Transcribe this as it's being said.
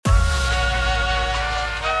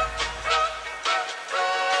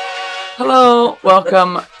Hello,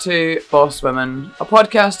 welcome to Boss Women, a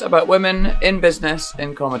podcast about women in business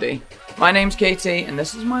in comedy. My name's Katie, and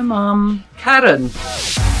this is my mum, Karen. Mama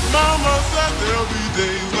said there'll be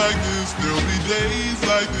days like this, there'll be days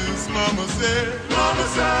like this. Mama said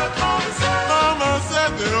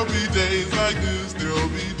there'll be days like this, there'll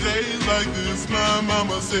be days like this. My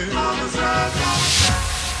mama said.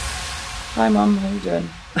 Hi, Mum. How you doing?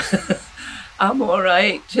 I'm all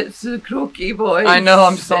right. It's a croaky voice. I know.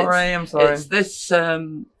 I'm sorry. It's this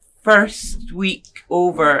first week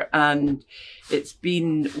over, and it's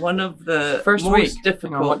been one of the First most week.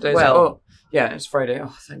 difficult. Hang on, what day is it? well, Oh, yeah, it's Friday.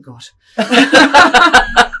 Oh, thank God.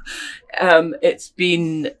 it's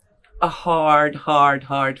been a hard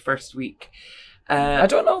first week. I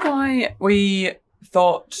don't know why we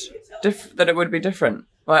thought that it would be different.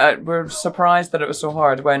 We're surprised that it was so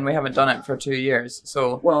hard when we haven't done it for 2 years.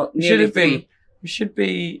 So Well, we nearly should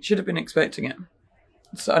have been expecting it.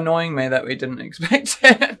 It's annoying me that we didn't expect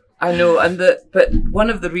it. I know, but one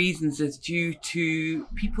of the reasons is due to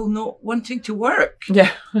people not wanting to work.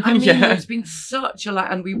 Yeah. I mean, yeah. there's been such a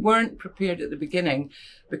lot, and we weren't prepared at the beginning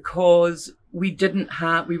because we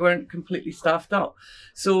weren't completely staffed up.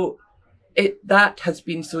 So that has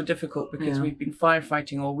been so difficult because we've been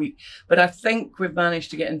firefighting all week. But I think we've managed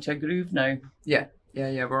to get into a groove now. Yeah,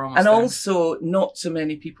 we're almost And there. also, not so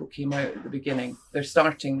many people came out at the beginning. They're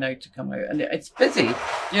starting now to come out, and it's busy.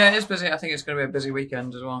 Yeah, it is busy. I think it's going to be a busy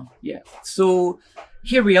weekend as well. Yeah. So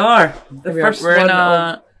here we are. We're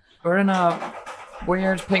in a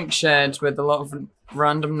weird pink shed with a lot of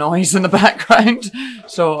random noise in the background.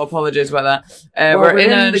 So apologies about that. We're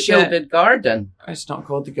in a the shed. Gilded Garden. It's not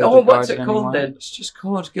called the Gilded Garden what's it called anymore. then? It's just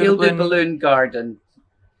called Gilded Balloon Garden.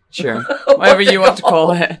 Sure. Whatever you want to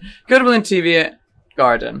call it. Gilded Balloon Teviot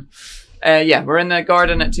Garden. We're in the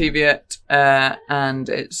garden at Teviot, and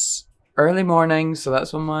it's early morning, so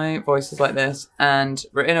that's when my voice is like this. And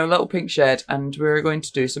we're in a little pink shed, and we're going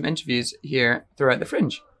to do some interviews here throughout the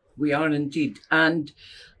Fringe. We are indeed. And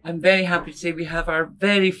I'm very happy to say we have our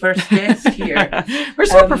very first guest here. We're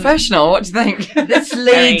so professional. What do you think? This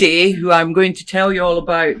lady, who I'm going to tell you all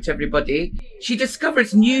about, everybody, she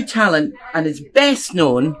discovers new talent and is best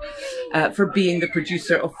known for being the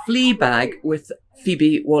producer of Fleabag with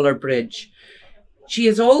Phoebe Waller-Bridge. She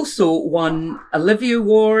has also won a Livy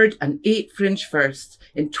Award and 8 Fringe Firsts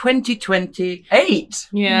in 2020. 8?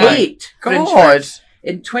 Yeah. 8 Fringe God. Firsts.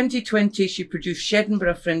 In 2020, she produced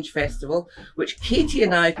Shedinburgh Fringe Festival, which Katie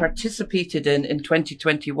and I participated in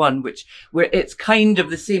 2021, where it's kind of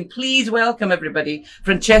the same. Please welcome everybody,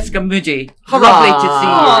 Francesca Moody. Hurrah. Lovely to see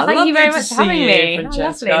you. Oh, thank you very Lovely much to for having see you, me.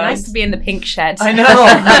 Francesca. Lovely. Nice to be in the pink shed. I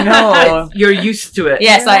know. You're used to it.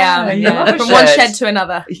 Yes, I am. you Yeah. love a From one shed. shed to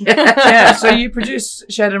another. Yeah, so you produced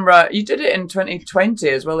Shedinburgh. You did it in 2020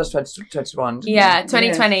 as well as 2021. didn't Yeah, you?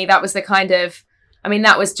 2020. That was the kind of. I mean,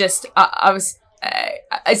 that was just. I was.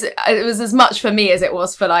 It was as much for me as it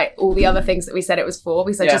was for like all the other things that we said it was for,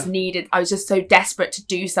 because I was just so desperate to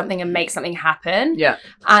do something and make something happen. Yeah.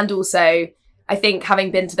 And also, I think having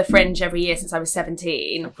been to the Fringe every year since I was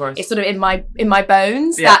 17, Of course. it's sort of in my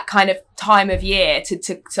bones, that kind of time of year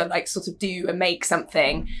to like sort of do and make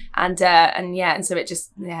something. And so it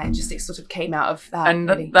sort of came out of that. And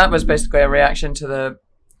really. that was basically a reaction to the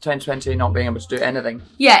 2020 not being able to do anything.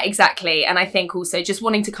 Yeah, exactly. And I think also just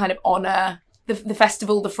wanting to kind of honour the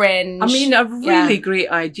festival, the Fringe. I mean, a really great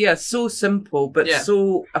idea. So simple, but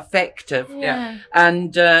so effective. Yeah.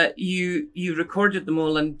 And you recorded them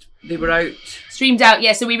all, and they were out. Streamed out,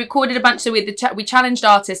 yeah. So we recorded a bunch. So we challenged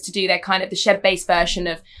artists to do their kind of the shed-based version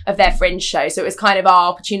of their Fringe show. So it was kind of our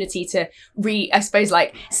opportunity to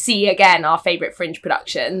see again our favourite Fringe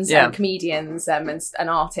productions and comedians and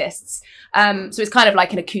artists. So it's kind of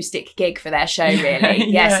like an acoustic gig for their show,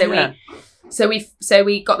 really. So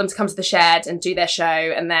we got them to come to the shed and do their show,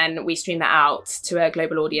 and then we streamed that out to a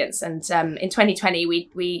global audience. And in 2020,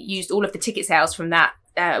 we used all of the ticket sales from that.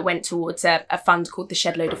 Went towards a fund called the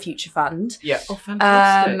Shed Load of Future Fund. Yeah. Oh,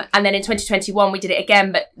 fantastic. And then in 2021, we did it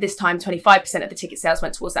again, but this time 25% of the ticket sales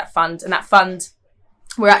went towards that fund. And that fund,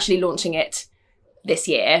 we're actually launching it this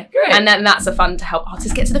year. Great. And then that's a fund to help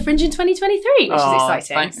artists get to the Fringe in 2023, which is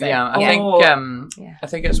exciting. I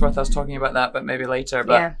think it's worth us talking about that, but maybe later.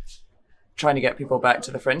 But trying to get people back to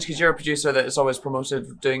the Fringe, because you're a producer that is always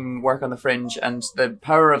promoted doing work on the Fringe, and the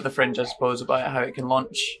power of the Fringe, I suppose, about how it can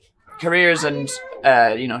launch careers and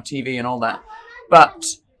TV and all that.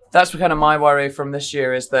 But that's kind of my worry from this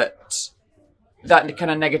year, is that kind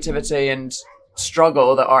of negativity and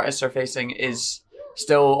struggle that artists are facing is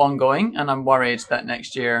still ongoing, and I'm worried that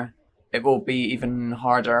next year it will be even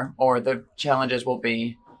harder, or the challenges will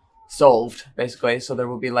be solved, basically. So there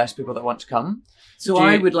will be less people that want to come. So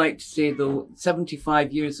I would like to say, though,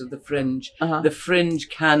 75 years of the Fringe, the Fringe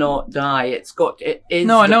cannot die. It is.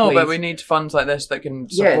 No, I know, but we need funds like this that can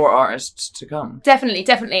support artists to come. Definitely.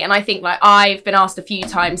 And I think, like, I've been asked a few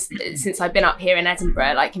times since I've been up here in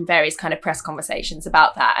Edinburgh, like in various kind of press conversations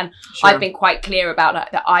about that. And I've been quite clear about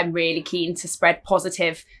that I'm really keen to spread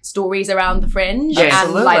positive stories around the Fringe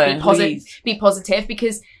and like be positive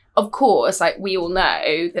because, of course, like we all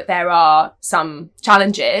know that there are some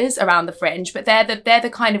challenges around the Fringe, but they're the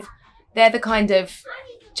kind of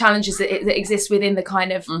challenges that exist within the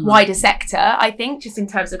kind of wider sector. I think, just in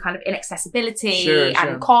terms of kind of inaccessibility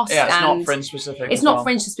and cost. Yeah, it's and not Fringe specific. It's not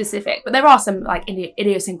Fringe specific, but there are some like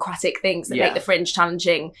idiosyncratic things that make the Fringe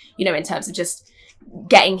challenging. You know, in terms of just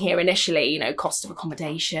getting here initially, you know, cost of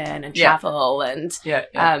accommodation and travel and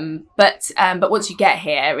but once you get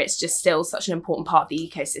here, it's just still such an important part of the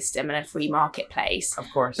ecosystem and a free marketplace. Of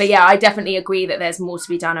course. But yeah, I definitely agree that there's more to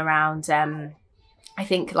be done around I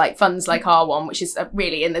think like funds like our one, which is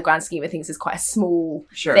really in the grand scheme of things is quite a small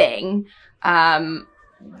thing.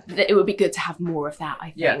 It would be good to have more of that,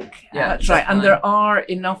 I think. Yeah, that's right. And there are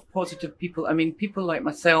enough positive people. I mean, people like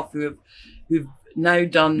myself who've now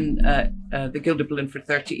done the Gilded Balloon for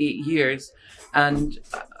 38 years, and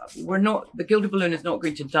the Gilded Balloon is not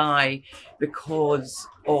going to die because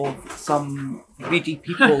of some greedy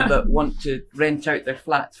people that want to rent out their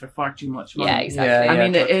flats for far too much money. Yeah, exactly. I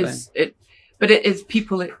mean, but it is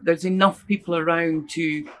people. There's enough people around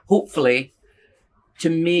to hopefully to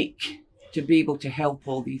be able to help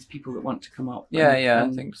all these people that want to come up. I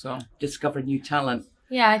think so. Discover new talent.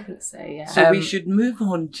 Yeah, I think so. Yeah. So we should move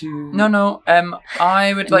on to. No.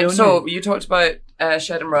 I would like. So you talked about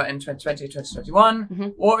Shedinburgh in 2020,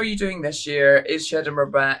 2021. What are you doing this year? Is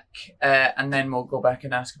Shedinburgh back? And then we'll go back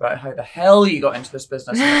and ask about how the hell you got into this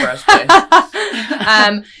business in the first place.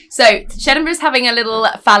 So Shedinburgh's having a little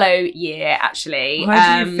fallow year, actually.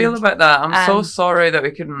 How do you feel about that? I'm so sorry that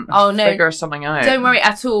we couldn't figure something out. Don't worry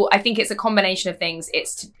at all. I think it's a combination of things.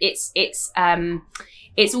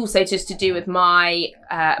 It's also just to do with my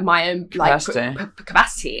own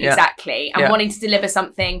capacity exactly, and wanting to deliver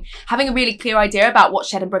something, having a really clear idea about what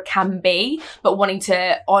Shedinburgh can be, but wanting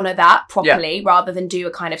to honour that properly rather than do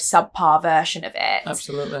a kind of subpar version of it.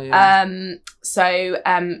 Absolutely. Yeah. So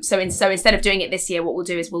instead of doing it this year, what we'll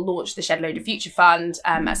do is we'll launch the Shed Loaded Future Fund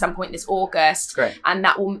at some point this August. Great. And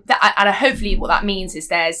and hopefully what that means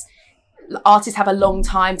is artists have a long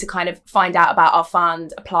time to kind of find out about our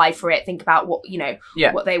fund, apply for it, think about what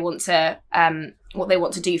what they want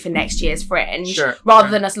to do for next year's Fringe, rather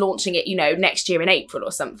than us launching it, next year in April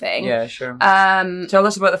or something. Yeah, sure. Tell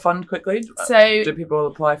us about the fund quickly. So, do people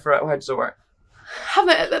apply for it? How does it work?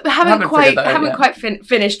 Haven't quite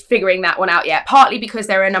finished figuring that one out yet. Partly because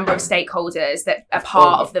there are a number of stakeholders that are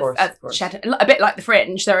part of a bit like the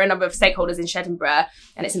Fringe. There are a number of stakeholders in Shedinburgh,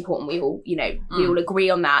 and it's important we all we all agree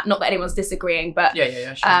on that. Not that anyone's disagreeing, but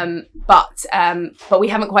sure. But we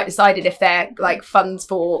haven't quite decided if they're like funds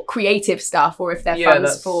for creative stuff or if they're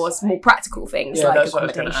funds for more practical things like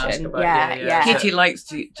accommodation. Katie likes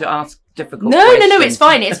to ask difficult questions. No,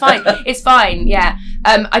 it's fine. Yeah.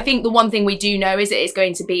 I think the one thing we do know is it's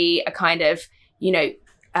going to be a kind of,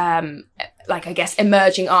 like, I guess,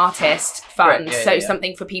 emerging artist fund.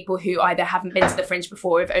 Something for people who either haven't been to the Fringe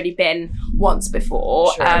before or have only been once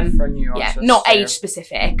before. For new artists, not age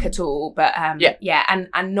specific at all, but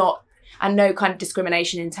and no kind of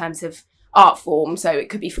discrimination in terms of art form. So it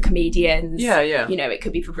could be for comedians. It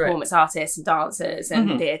could be for performance artists and dancers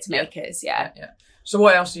and theatre makers. So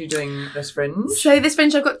what else are you doing this Fringe? So this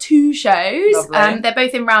Fringe, I've got 2 shows. Lovely. They're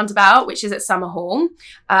both in Roundabout, which is at Summerhall,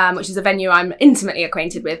 which is a venue I'm intimately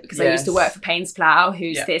acquainted with because I used to work for Paynes Plough,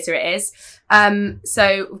 whose theatre it is.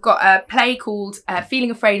 So we've got a play called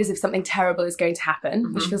Feeling Afraid as if Something Terrible is Going to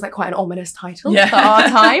Happen, which feels like quite an ominous title for our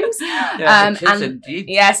times. Yes, it is indeed.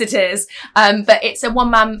 Yes, it is. But it's a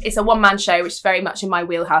one-man show, which is very much in my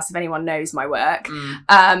wheelhouse if anyone knows my work.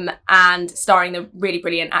 And starring the really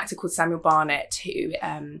brilliant actor called Samuel Barnett, who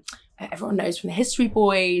everyone knows from the History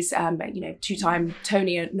Boys, 2-time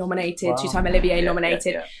Tony nominated, 2-time Olivier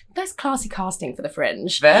nominated. That's classy casting for the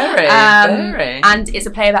Fringe. Very. And it's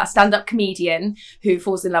a play about a stand-up comedian who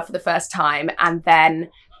falls in love for the first time and then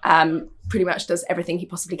pretty much does everything he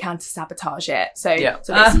possibly can to sabotage it. So it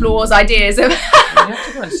explores ideas of... You have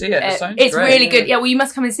to go and see it. It's great. Really good. Yeah, well, you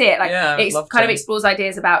must come and see it. It kind of explores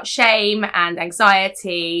ideas about shame and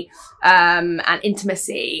anxiety and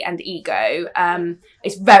intimacy and ego.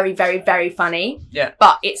 It's very, very, very funny. Yeah.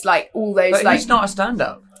 But it's like all those... But he's not a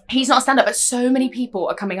stand-up. he's not a stand-up, but so many people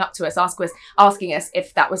are coming up to us, asking us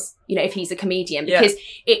if that was, you know, if he's a comedian, because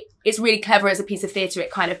it's really clever as a piece of theatre.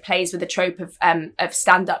 It kind of plays with the trope of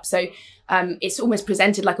stand-up. So it's almost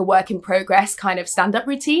presented like a work in progress kind of stand-up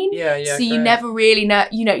routine. So you never really know,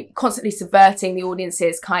 you know, constantly subverting the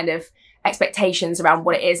audience's kind of expectations around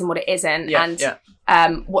what it is and what it isn't,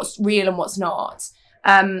 and what's real and what's not.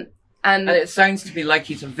 And it sounds to me like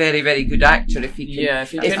he's a very, very good actor if he can,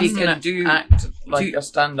 if he can do act like a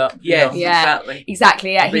stand-up. Exactly.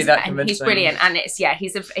 Yeah, he's brilliant, and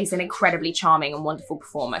he's an incredibly charming and wonderful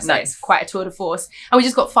performer. So it's quite a tour de force. And we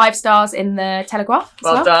just got 5 stars in the Telegraph.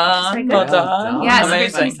 Well done. Yeah, so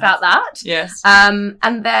good things about that. Yes.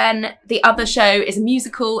 And then the other show is a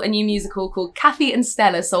new musical called Kathy and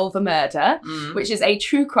Stella Solve a Murder, which is a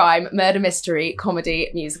true crime murder mystery comedy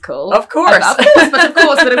musical. Of course.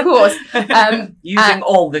 But of course. Using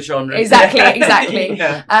all the genres. Exactly.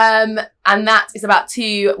 And that is about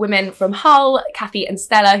 2 women from Hull, Kathy and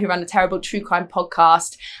Stella, who run a terrible true crime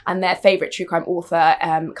podcast, and their favourite true crime author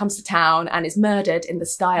comes to town and is murdered in the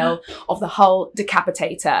style of the Hull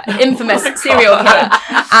Decapitator, an infamous serial killer.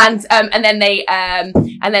 And then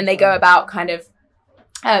they go about kind of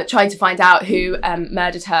trying to find out who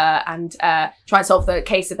murdered her, and try and solve the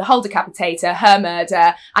case of the Hull Decapitator, her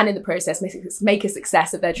murder, and in the process make a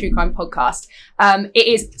success of their true crime podcast. It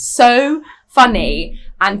is so funny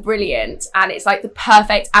and brilliant, and it's like the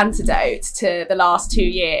perfect antidote to the last 2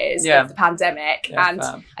 years of the pandemic. And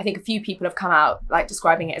I think a few people have come out like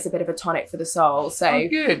describing it as a bit of a tonic for the soul. So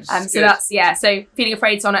good. So Feeling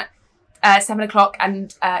Afraid's on at 7 o'clock,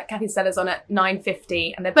 and Kathy and Stella's on at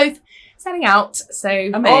 9:50, and they're both selling out. So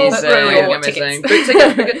amazing.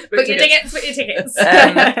 Book your tickets.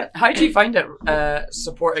 How do you find it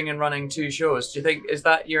supporting and running 2 shows? Do you think, is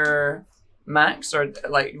that your max, or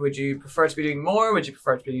like would you prefer to be doing more? Would you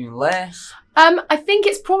prefer to be doing less? I think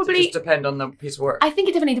it's probably, does it just depend on the piece of work? I think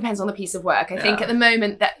it definitely depends on the piece of work. I think at the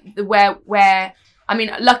moment that where I mean,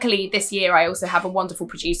 luckily this year I also have a wonderful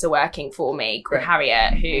producer working for me called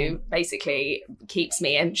Harriet, who basically keeps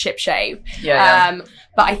me in ship shape. But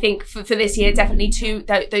I think for this year, definitely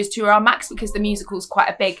those 2 are our max, because the musical's quite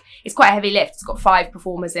a heavy lift. It's got 5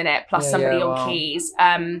 performers in it, plus somebody on keys.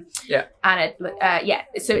 So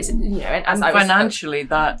it's, you know, and financially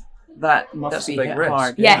that must be big risk.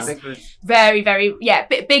 hard. Yes, very, very,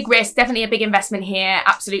 big risk. Definitely a big investment here.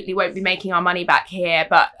 Absolutely won't be making our money back here,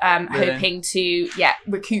 but hoping to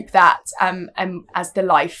recoup that as the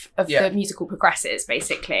life of the musical progresses,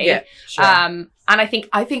 basically. And I think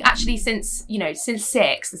actually since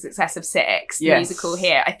Six, the success of Six, the musical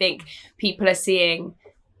here, I think people are seeing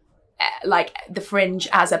like the Fringe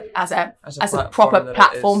as a proper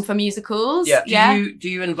platform for musicals. Do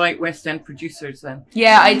you invite West End producers then?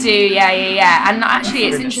 I do. And actually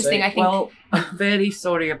it's interesting, I think. Well, I'm very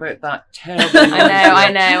sorry about that terrible I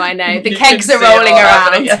know. The kegs are rolling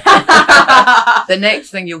around. The next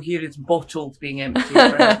thing you'll hear is bottles being emptied.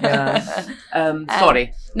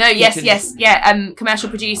 Sorry. No, yes. Commercial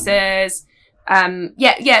producers.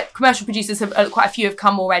 Commercial producers have quite a few have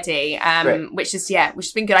come already, which has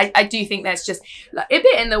been good. I do think there's just like, a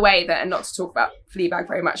bit in the way that, and not to talk about Fleabag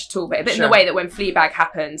very much at all, but a bit in the way that when Fleabag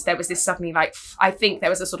happened, there was this suddenly like, I think there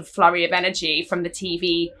was a sort of flurry of energy from the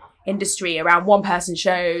TV industry around one-person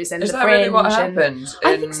shows and Is the that Fringe. really what happened?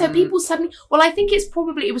 I think so. People suddenly, well, I think it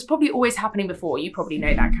was probably always happening before. You probably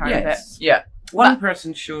know that, Karen. Yes.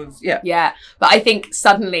 One-person shows. Yeah. But I think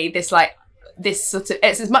suddenly this sort of,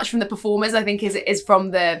 it's as much from the performers, I think, as it is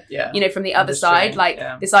from the from the other side, like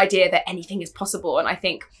this idea that anything is possible. And I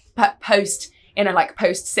think post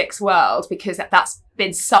Six world, because that's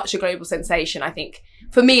been such a global sensation, I think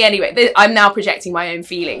for me anyway, I'm now projecting my own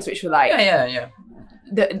feelings, which were like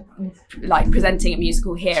like presenting a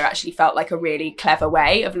musical here actually felt like a really clever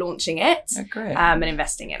way of launching it and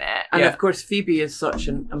investing in it. And of course Phoebe is such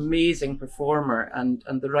an amazing performer, and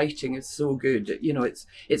the writing is so good. You know,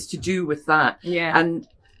 it's to do with that. And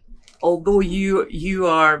although you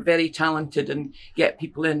are very talented and get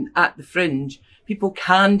people in at the Fringe, people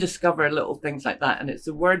can discover little things like that, and it's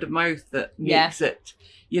the word of mouth that makes it,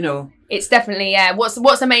 you know. It's definitely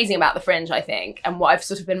what's amazing about the Fringe, I think, and what I've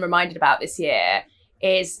sort of been reminded about this year,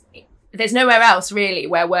 is there's nowhere else really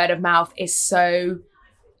where word of mouth is so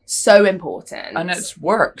important, and it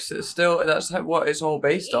works. It's still, that's what it's all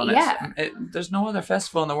based on. There's no other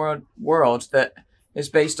festival in the world that is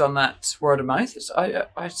based on that word of mouth.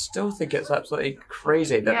 I still think it's absolutely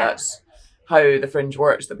crazy that that's how the Fringe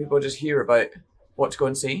works, that people just hear about what to go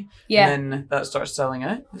and see. Yeah. And then that starts selling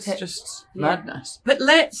out. It's just madness. But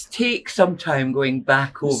let's take some time going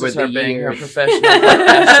back over This is the her being her years. professional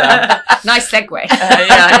podcast. Nice segue.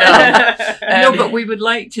 Yeah, I know. No, but we would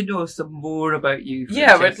like to know some more about you.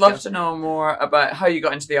 Yeah, we'd Francesca. love to know more about how you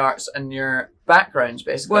got into the arts and your background,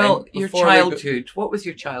 basically. Well, your before we go- childhood. What was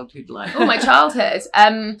your childhood like? Oh, my childhood.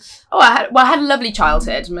 I had a lovely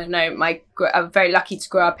childhood. No, I'm very lucky to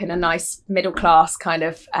grow up in a nice middle class kind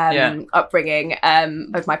of upbringing.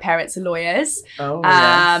 Both my parents are lawyers. Oh,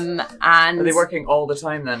 yes. And Are they working all the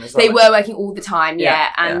time then? Is that they what- were working all the time, Yeah,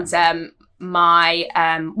 and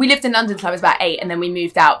we lived in London until I was about 8, and then we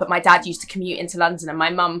moved out, but my dad used to commute into London, and my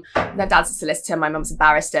dad's a solicitor, my mum's a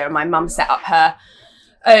barrister, and my mum set up her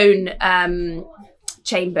own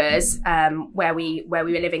chambers where we were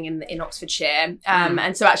living in Oxfordshire,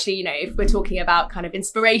 and so actually, you know, if we're talking about kind of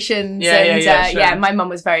inspirations, sure. my mum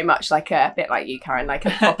was very much like a bit like you, Karen, like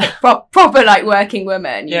a proper like working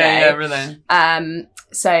woman, you know? Really.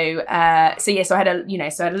 So I had a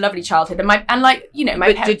lovely childhood, and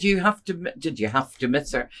But did you have to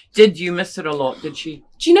miss her? Did you miss her a lot? Did she?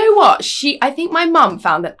 Do you know what? I think my mum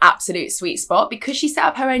found an absolute sweet spot because she set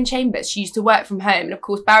up her own chambers. She used to work from home, and of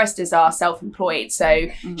course barristers are self-employed, so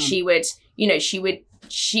she was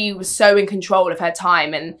so in control of her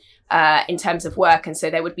time and in terms of work, and so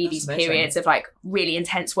there would be these periods of like really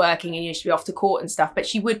intense working, and she'd be off to court and stuff, but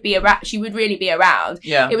she would really be around.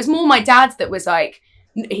 Yeah. It was more my dad that was like,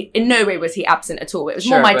 in no way was he absent at all. It was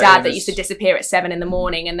Sure, more my but dad it that was- used to disappear at 7 a.m.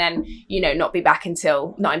 and then, you know, not be back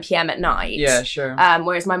until 9 p.m. at night. Yeah, sure.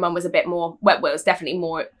 Whereas my mum was a bit more, was definitely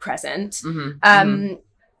more present. Mm-hmm.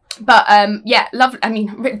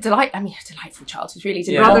 Delightful childhood, really.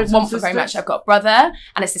 Didn't Brothers want and very much. sisters? I've got a brother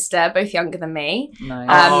and a sister, both younger than me.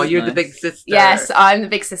 Nice. You're the big sister. Yes, I'm the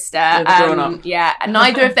big sister. You're the grown-up. Yeah, and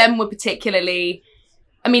neither of them were particularly.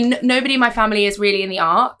 I mean, nobody in my family is really in the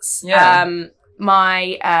arts. Yeah.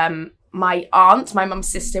 My aunt, my mum's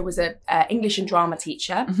sister, was a English and drama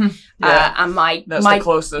teacher, Yeah. and That's the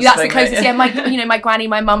closest. that's the thing, closest. right? Yeah, my granny,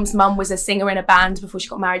 my mum's mum was a singer in a band before she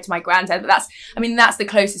got married to my granddad. But that's the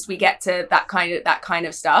closest we get to that kind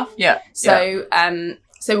of stuff. Yeah. So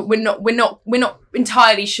so we're not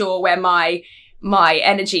entirely sure where my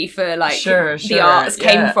energy for like the arts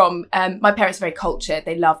came from. My parents are very cultured.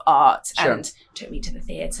 They love art and took me to the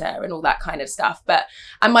theatre and all that kind of stuff.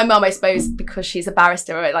 And my mum, I suppose, because she's a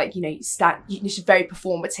barrister, like, you know, she's very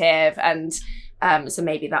performative, and so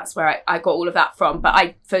maybe that's where I got all of that from. But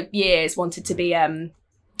I, for years, wanted to be an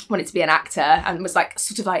actor, and was like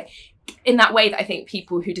sort of like in that way that I think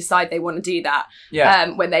people who decide they want to do that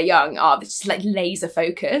when they're young are just like laser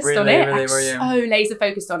focused on it. Really, were you? So laser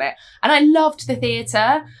focused on it. And I loved the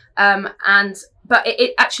theatre. But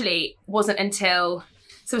it actually wasn't until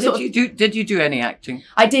Did you do any acting?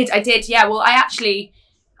 I did, yeah. Well, I actually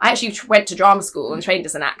went to drama school and trained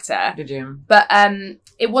as an actor. Did you? But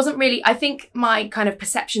it wasn't really, I think my kind of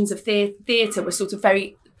perceptions of theatre were sort of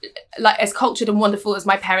very, like, as cultured and wonderful as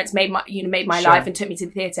my parents made my life and took me to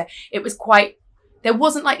the theatre. It was quite, there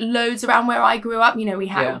wasn't like loads around where I grew up. You know, we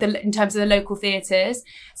had in terms of the local theatres.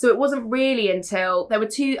 So it wasn't really until there were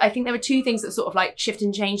two things that sort of like shift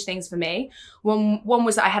and change things for me. One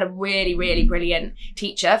was that I had a really, really brilliant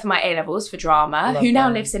teacher for my A-levels for drama, who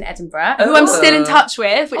now lives in Edinburgh, who I'm still in touch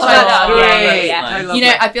with, which I love. Great. Yeah. You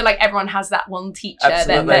know, I feel like everyone has that one teacher that's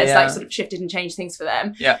like sort of shifted and changed things for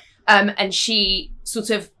them. Yeah. And she just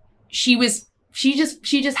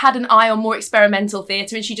had an eye on more experimental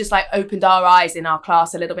theatre, and she just like opened our eyes in our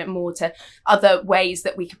class a little bit more to other ways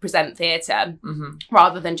that we could present theatre,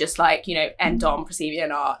 rather than just like, you know, end on proscenium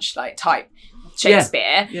and arch like type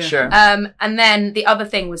Shakespeare. Yeah. Sure. And then the other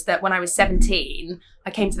thing was that when I was 17, I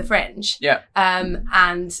came to the Fringe. Yeah.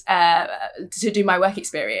 And to do my work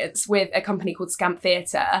experience with a company called Scamp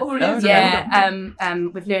Theatre. Oh, really? Yeah.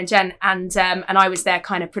 With Lou and Jen, and I was their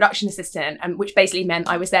kind of production assistant, and which basically meant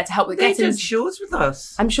I was there to help with They getting did shows with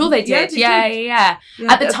us. I'm sure they did. Yeah, they Yeah.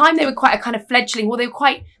 Yeah, At the time, they were quite a kind of fledgling. Well, they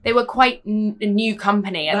were quite a new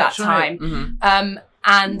company at That's that right. time.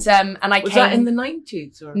 And I Was came. that in the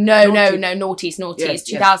 90s? Or No, noughties? noughties. Yes,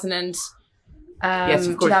 2000 and. Yes,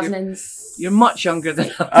 of course, 2000 You're much younger than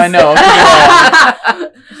us. I know.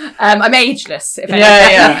 I'm ageless. If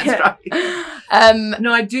Yeah, anything. That's right.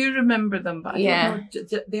 No, I do remember them, but I don't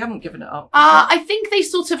know, they haven't given it up. I think they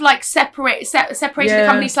sort of like separated the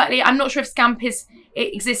company slightly. I'm not sure if Scamp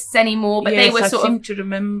it exists anymore, but yes, they were sort I seem of to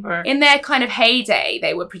remember. in their kind of heyday.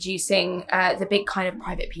 They were producing the big kind of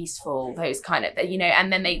Private Peaceful, those kind of, you know,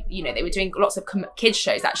 and then they were doing lots of kids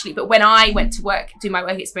shows actually. But when I went to do my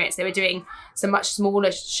work experience, they were doing some much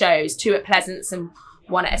smaller shows, 2 at Pleasance and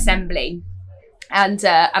 1 at Assembly, and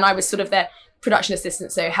I was sort of production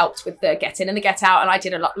assistant, so helped with the get in and the get out, and I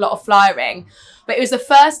did a lot of flyering. But it was the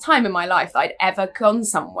first time in my life that I'd ever gone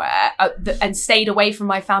somewhere and stayed away from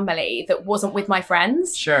my family that wasn't with my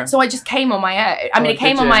friends. Sure. So I just came on my own. I mean, I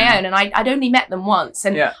came on my own, and I'd only met them once,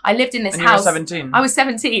 and I lived in this house. You were 17. I was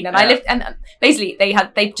 17, and I lived, and basically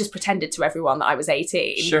they just pretended to everyone that I was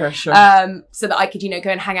 18. Sure. So that I could, go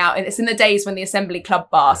and hang out. And it's in the days when the Assembly Club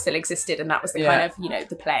bar still existed, and that was the kind of,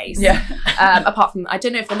 the place. Yeah. Apart from, I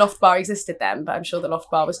don't know if the Loft Bar existed then, but I'm sure the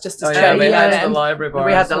Loft Bar was just as trendy. We had the Library Bar.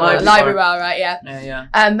 We had the Library Bar, right? Yeah. Yeah.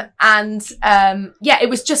 It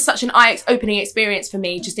was just such an eye-opening experience for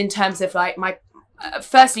me, just in terms of like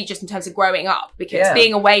firstly, just in terms of growing up, because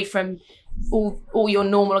being away from all your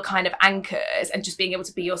normal kind of anchors and just being able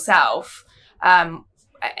to be yourself,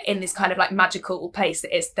 in this kind of like magical place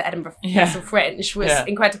that is the Edinburgh Festival Fringe was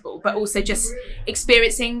incredible, but also just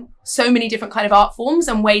experiencing so many different kind of art forms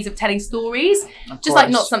and ways of telling stories, just like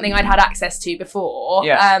not something I'd had access to before.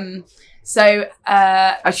 So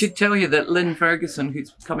I should tell you that Lynn Ferguson,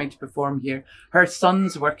 who's coming to perform here, her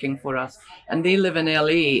son's working for us, and they live in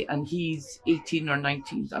LA, and he's 18 or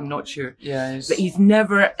 19, I'm not sure. Yeah, but he's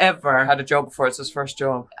never ever had a job before. It's his first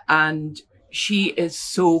job, and she is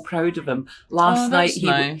so proud of him. Last night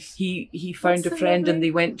he found a friend, and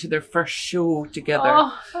they went to their first show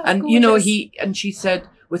together. And gorgeous. She said,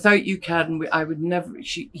 without you, Karen,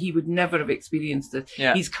 he would never have experienced this.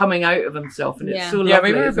 Yeah. He's coming out of himself, and it's so lovely. Yeah,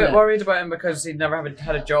 we were a bit worried about him because he'd never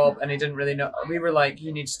had a job, and he didn't really know. We were like,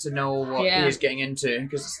 he needs to know what he is getting into,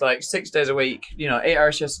 because it's like 6 days a week, 8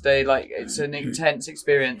 hours shifts a day. Like, it's an intense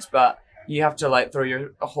experience, but you have to like throw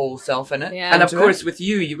your whole self in it. Yeah. And of course, with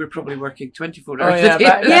you were probably working 24 hours a day.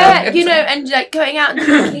 And like going out and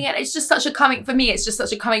drinking it. It's just such a coming of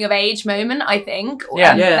age moment, I think.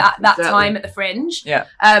 That exactly. time at the Fringe. Yeah.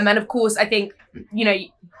 And of course, I think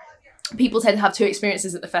people tend to have two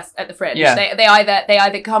experiences at the Fringe. Yeah. They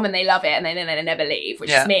either come and they love it and they never leave,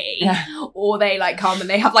 which is me, or they like come and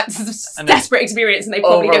they have like this desperate experience and they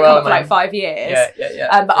probably don't come for like 5 years.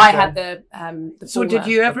 But I had the So did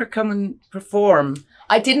you ever come and perform?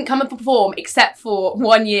 I didn't come and perform except for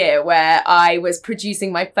 1 year where I was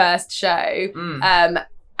producing my first show.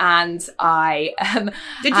 And I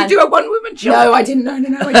did you do a one-woman show? No, I didn't. No, I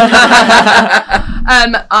didn't.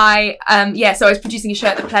 So I was producing a show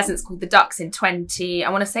at the Pleasance called The Ducks in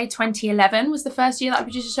 2011 was the first year that I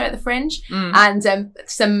produced a show at the Fringe. And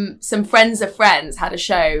some friends of friends had a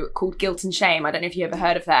show called Guilt and Shame. I don't know if you ever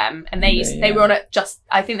heard of them. And they were on it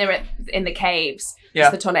I think they were in the Caves,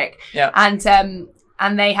 the Tonic.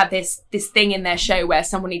 And they had this thing in their show where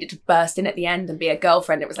someone needed to burst in at the end and be a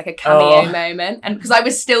girlfriend. It was like a cameo moment. And because I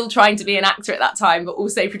was still trying to be an actor at that time, but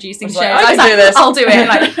also producing shows, I was like, I'll do it. And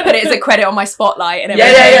like put it as a credit on my spotlight and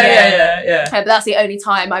everything. Yeah. But that's the only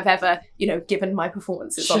time I've ever, given my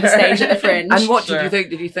performances on the stage at the Fringe. And what did you think?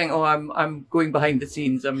 Did you think, I'm going behind the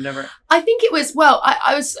scenes? I'm never. I think it was,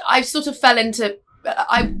 I sort of fell into.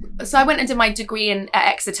 I went and did my degree at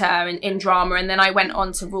Exeter in drama, and then I went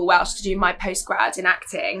on to Royal Welsh to do my postgrad in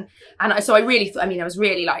acting. And I was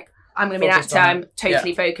really like, I'm going to be an actor. I'm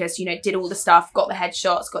totally focused. Did all the stuff, got the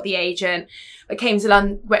headshots, got the agent. I came to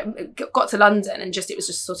London, got to London, and it was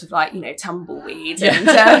just sort of like tumbleweed, and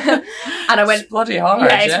I went. It's bloody hard.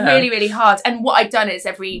 Yeah, it's really, really hard. And what I'd done is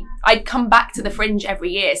I'd come back to the Fringe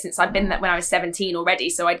every year since I'd been there when I was 17 already.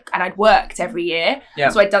 So I'd worked every year. Yeah.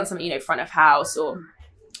 So I'd done something, front of house or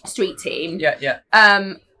street team. Yeah.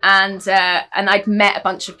 And I'd met a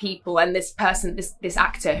bunch of people, and this person, this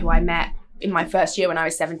actor who I met in my first year when I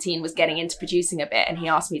was 17 was getting into producing a bit, and he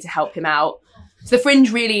asked me to help him out. So the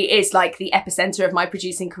Fringe really is like the epicenter of my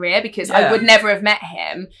producing career, because I would never have met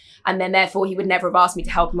him, and then therefore he would never have asked me to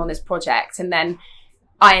help him on this project. And then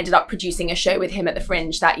I ended up producing a show with him at the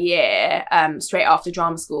Fringe that year, straight after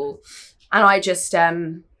drama school. And I just,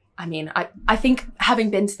 I think having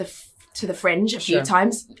been to the Fringe a few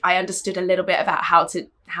times, I understood a little bit about how to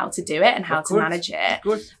do it and how to manage it. Of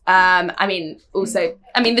course.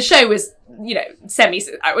 The show was,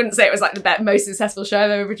 I wouldn't say it was like the most successful show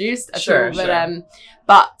I've ever produced at all.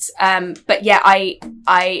 But yeah, I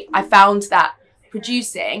found that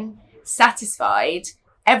producing satisfied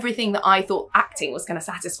everything that I thought acting was going to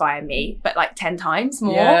satisfy in me, but like 10 times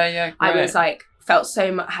more. Yeah. I was like,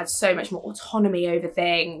 had so much more autonomy over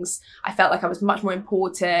things. I felt like I was much more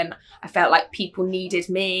important. I felt like people needed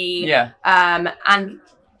me. Yeah. And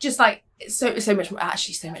just like so much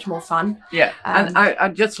more fun. Yeah. And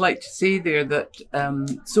I'd just like to say there that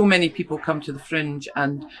so many people come to the Fringe,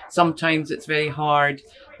 and sometimes it's very hard,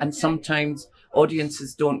 and sometimes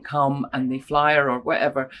audiences don't come and they flyer or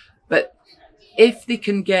whatever. But if they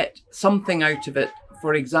can get something out of it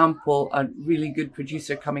for example, a really good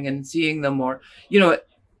producer coming in and seeing them, or, you know,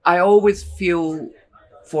 I always feel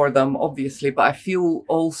for them, obviously, but I feel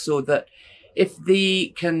also that if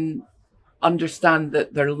they can understand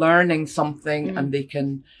that they're learning something and they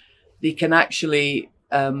can actually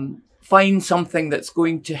find something that's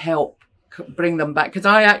going to help bring them back, because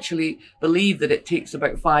I actually believe that it takes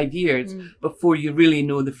about 5 years before you really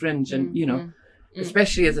know the Fringe, and you know,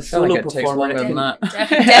 especially as a solo performer, than that.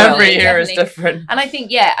 Every year is different. And I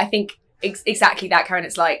think exactly that, Karen.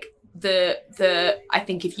 It's like I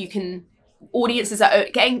think if you can, audiences are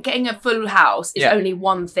getting a full house is only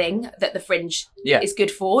one thing that the Fringe is good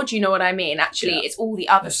for. Do you know what I mean? Actually, it's all the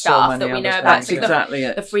other stuff that we know about. That's exactly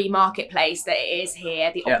it. The free marketplace that it is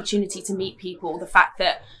here, the opportunity to meet people, the fact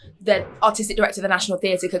that the artistic director of the National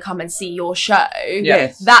Theatre could come and see your show.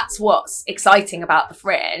 Yes. That's what's exciting about the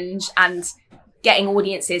Fringe, and getting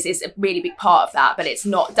audiences is a really big part of that, but it's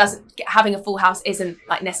not, having a full house isn't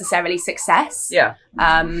like necessarily success.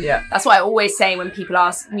 That's what I always say when people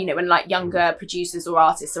ask, you know, when like younger producers or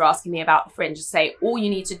artists are asking me about the Fringe, I say, all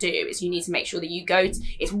you need to do is you need to make sure that you go to,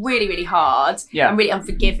 it's really, really hard and really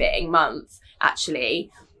unforgiving month,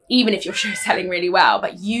 actually, even if your show's selling really well,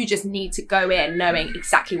 but you just need to go in knowing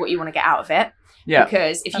exactly what you want to get out of it.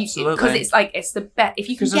 Because if you, because it's like, it's the best, if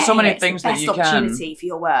you can get there's so many it, things it's the that best you opportunity for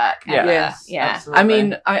your work. Absolutely. I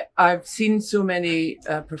mean, I've seen so many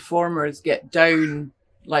performers get down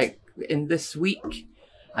like in this week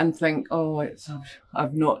and think, oh,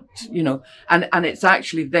 I've not, you know, and it's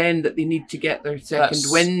actually then that they need to get their second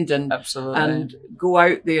wind and go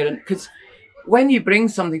out there, and because when you bring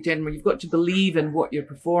something to Edinburgh, you've got to believe in what you're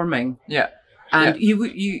performing. And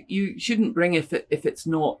you shouldn't bring if it's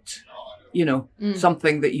not, you know,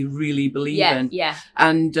 something that you really believe in.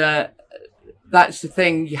 And that's the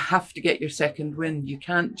thing, you have to get your second wind. You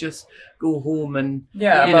can't just go home and you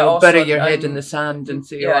know, bury your head in the sand and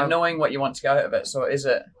say, knowing what you want to get out of it. So is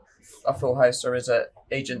it a full house, or is it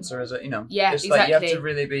agents, or is it, you know, it's like you have to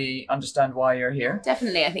really understand why you're here.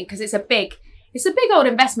 Definitely, I think, because it's a big old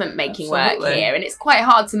investment making work here, and it's quite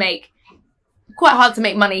hard to make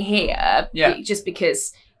money here, just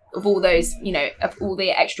because of all those, you know, of all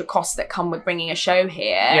the extra costs that come with bringing a show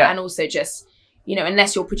here, and also just, you know,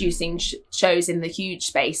 unless you're producing shows in the huge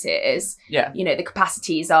spaces, you know, the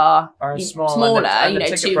capacities are smaller, and the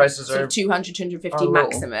ticket prices are 200, 250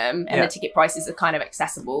 maximum, and the ticket prices are kind of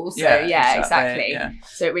accessible. So exactly.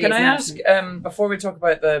 So it really Can I ask, before we talk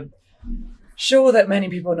about the show that many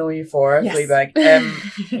people know you for,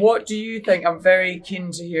 Fleabag, what do you think? I'm very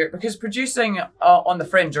keen to hear, because producing on the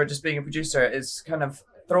Fringe, or just being a producer, is kind of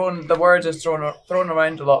the word is thrown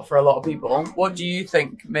around a lot for a lot of people. What do you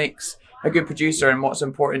think makes a good producer, and what's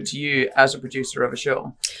important to you as a producer of a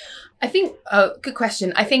show? I think, good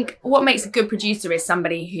question. I think what makes a good producer is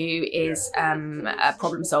somebody who is a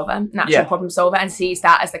problem solver, natural problem solver, and sees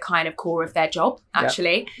that as the kind of core of their job,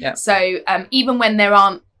 actually. So even when there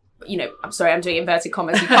aren't, you know, I'm sorry, I'm doing inverted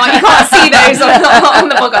commas. You can't see those on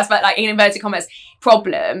the podcast, but like in inverted commas,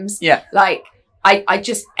 problems. Like I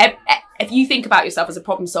just, if you think about yourself as a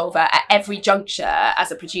problem solver at every juncture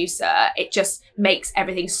as a producer, it just makes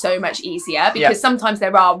everything so much easier, because sometimes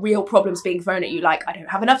there are real problems being thrown at you, like I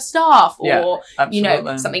don't have enough staff, or you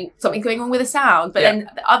know, something going on with the sound. But then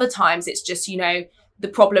other times it's just, you know, the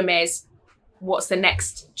problem is what's the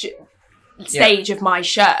next stage of my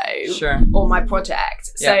show or my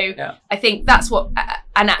project. So I think that's what,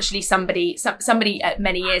 and actually somebody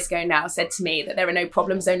many years ago now said to me that there are no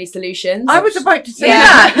problems, only solutions. I was about to say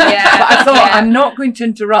that. But I thought I'm not going to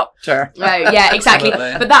interrupt her. No, exactly.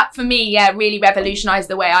 But that for me, really revolutionized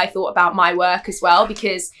the way I thought about my work as well,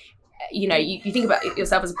 because you know, you think about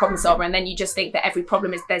yourself as a problem solver, and then you just think that every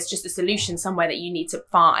problem there's just a solution somewhere that you need to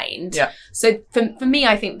find. So for me,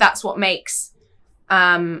 I think that's what makes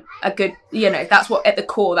a good, you know, that's what at the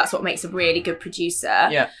core, that's what makes a really good producer.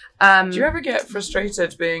 Do you ever get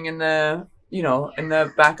frustrated being in the, you know, in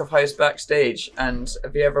the back of house backstage, and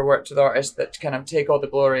have you ever worked with artists that kind of take all the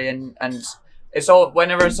glory, and it's all,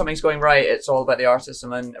 whenever something's going right, it's all about the artist,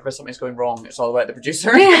 and whenever something's going wrong, it's all about the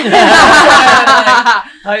producer?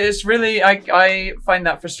 It's really, I find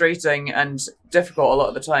that frustrating and difficult a lot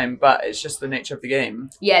of the time, but it's just the nature of the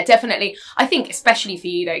game. Yeah, definitely. I think especially for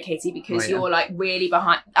you though, Katie, because you're like really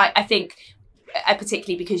behind, I think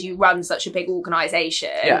particularly because you run such a big organisation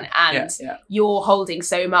and you're holding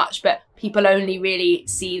so much, but people only really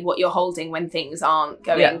see what you're holding when things aren't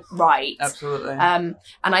going right. Absolutely. And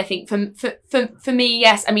I think for me,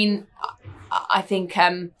 yes, I mean, I think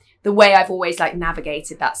the way I've always like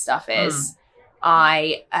navigated that stuff is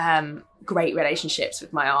I great relationships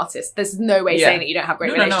with my artists. There's no way saying that you don't have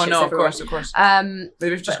great relationships. No, of course.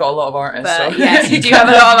 We've just got a lot of artists. So. Yes, you do have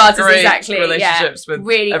a lot of artists. Great exactly. relationships with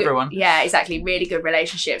really everyone. Good, exactly. Really good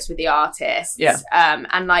relationships with the artists. Yeah.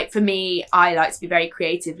 And like for me, I like to be very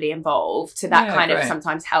creatively involved. So that kind of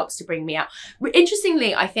sometimes helps to bring me out.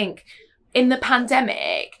 Interestingly, I think in the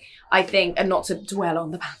pandemic, and not to dwell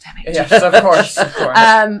on the pandemic. Yes, of course.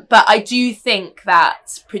 But I do think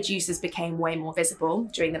that producers became way more visible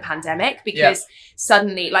during the pandemic because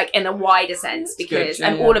suddenly, like in a wider sense,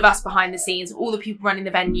 all of us behind the scenes, all the people running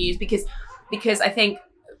the venues, because I think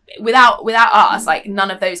without us, like none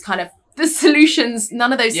of those kind of solutions, you know,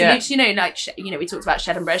 like, you know, we talked about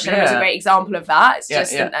Shedinburgh. Shedinburgh is a great example of that. It's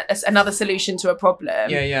just another solution to a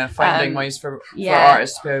problem. Finding ways for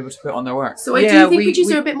artists to be able to put on their work. So I do think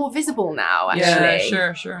producers are a bit more visible now, actually.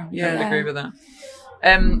 Sure. I would agree with that.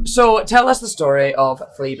 So tell us the story of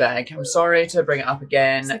Fleabag. I'm sorry to bring it up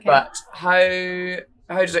again, but how did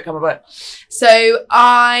it come about? So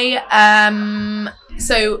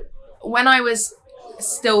so when I was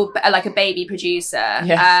still like a baby producer,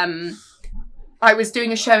 I was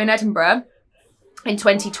doing a show in Edinburgh in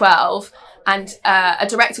 2012, and a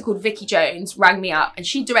director called Vicky Jones rang me up, and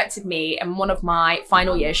she directed me in one of my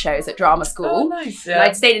final year shows at drama school. Oh, nice. And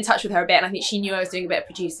I'd stayed in touch with her a bit, and I think she knew I was doing a bit of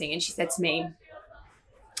producing, and she said to me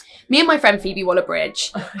and my friend Phoebe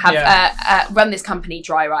Waller-Bridge have run this company,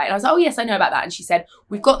 Dry Right. And I was like, oh yes, I know about that. And she said,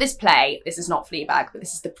 we've got this play. This is not Fleabag, but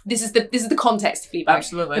this is the context of Fleabag.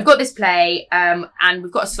 Absolutely. We've got this play, and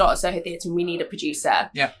we've got a slot at Soho Theatre, and we need a producer.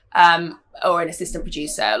 Yeah. Or an assistant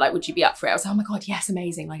producer. Like, would you be up for it? I was like, oh my God, yes,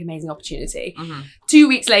 amazing. Like, amazing opportunity. Mm-hmm. 2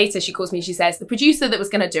 weeks later, she calls me and she says, the producer that was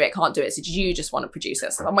going to do it can't do it. So did you just want to produce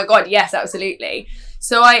it? So, oh my God, yes, absolutely.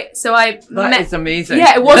 So I That is amazing.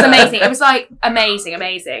 Yeah, it was amazing. It was like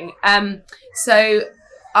amazing. So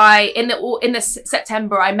in the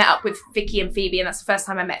September, I met up with Vicky and Phoebe, and that's the first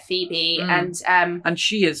time I met Phoebe. And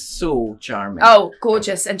she is so charming. Oh,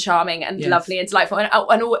 gorgeous and charming and lovely and delightful,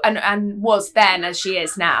 and was then, as she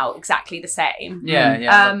is now, exactly the same.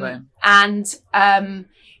 Lovely. And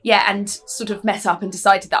sort of met up and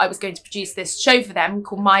decided that I was going to produce this show for them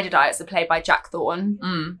called My Did I. It's a play by Jack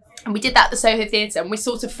Thorne. And we did that at the Soho Theatre, and we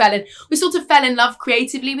sort of fell in love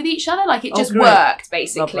creatively with each other. Like, it just worked,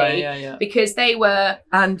 basically. Lovely, because they were...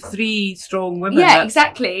 And 3 strong women. Yeah,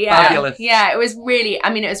 exactly. Yeah. Fabulous. Yeah, it was really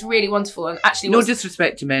wonderful. And actually... No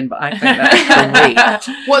disrespect to men, but I think that's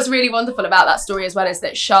great. What's really wonderful about that story as well is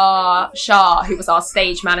that Shah, who was our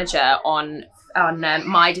stage manager on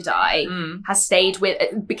My Did I,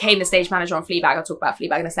 became the stage manager on Fleabag. I'll talk about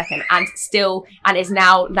Fleabag in a second, and is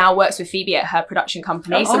now works with Phoebe at her production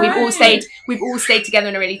company. So we've all stayed together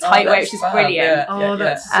in a really tight way, which is brilliant.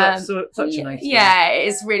 That's such a nice story. Yeah,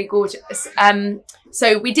 it's really gorgeous.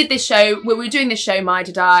 So we did this show. We were doing this show, My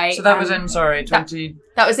Did I. So that was in 20.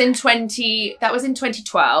 That was in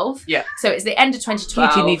 2012. Yeah. So it's the end of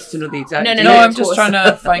 2012. Katie needs to know the exact. No, I'm just trying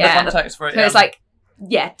to find the context for it. So it's like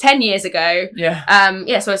 10 years ago. Yeah.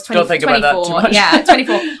 So I was 24. Don't think about that too much. Yeah,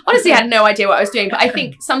 24. Honestly, I had no idea what I was doing, but I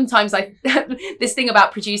think sometimes this thing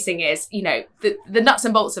about producing is, you know, the nuts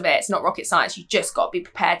and bolts of it. It's not rocket science. You just got to be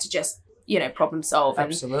prepared to just, you know, problem solve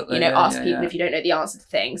and, ask people if you don't know the answer to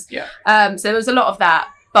things. Yeah. So there was a lot of that.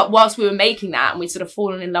 But whilst we were making that and we'd sort of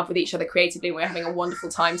fallen in love with each other creatively and we were having a wonderful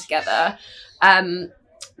time together,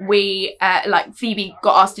 we, Phoebe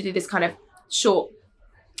got asked to do this kind of short,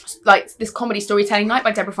 like this comedy storytelling night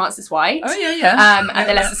by Deborah Frances White. Oh, yeah. At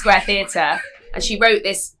the Leicester Square Theatre. And she wrote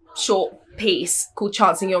this short piece called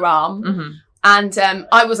Chancing Your Arm. Mm-hmm. And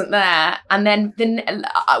I wasn't there. And then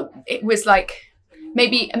it was like...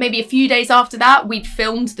 Maybe a few days after that, we'd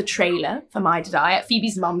filmed the trailer for My Did I at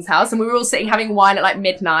Phoebe's mum's house, and we were all sitting having wine at like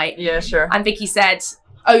midnight. Yeah, sure. And Vicky said,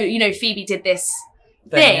 "Oh, you know, Phoebe did this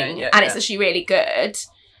thing, and it's actually really good." Is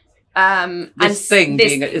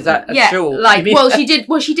that a show? Like,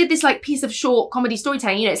 she did this like piece of short comedy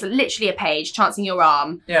storytelling. You know, it's literally a page, Chancing Your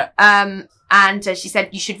Arm. Yeah. And she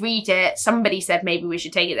said you should read it. Somebody said maybe we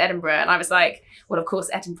should take it to Edinburgh, and I was like, well, of course,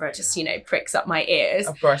 Edinburgh just, you know, pricks up my ears.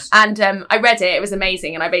 Of course. And I read it. It was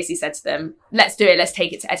amazing. And I basically said to them, let's do it. Let's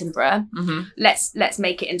take it to Edinburgh. Mm-hmm. Let's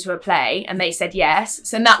make it into a play. And they said yes.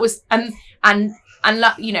 So that was, and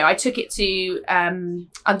you know, I took it to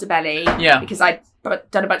Underbelly because I'd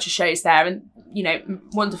done a bunch of shows there. And, you know,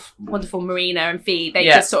 wonderful Marina and Fee, they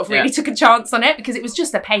just sort of really took a chance on it because it was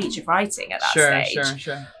just a page of writing at that stage.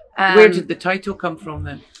 Sure. Where did the title come from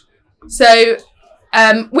then? So...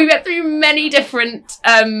 we went through many different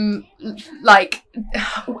like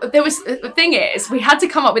there was the thing is we had to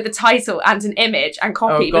come up with a title and an image and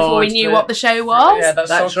copy before we knew what the show was. Yeah,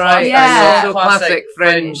 that's so right. Yeah, so classic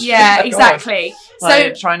Fringe. Yeah, exactly.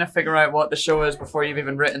 Like, trying to figure out what the show is before you've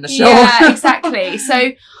even written the show. Yeah, exactly.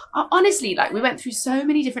 So honestly, like, we went through so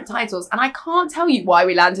many different titles, and I can't tell you why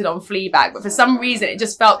we landed on Fleabag, but for some reason it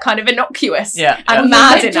just felt kind of innocuous and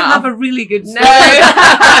mad enough. To have a really good story.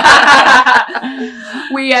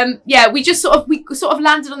 We sort of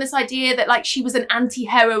landed on this idea that, like, she was an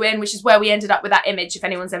anti-heroine, which is where we ended up with that image, if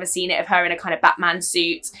anyone's ever seen it, of her in a kind of Batman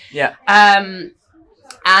suit. Yeah.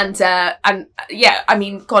 And yeah, I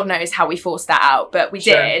mean, God knows how we forced that out, but we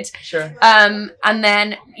did. Sure. And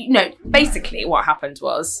then, you know, basically what happened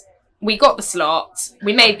was we got the slot,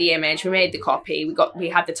 we made the image, we made the copy, we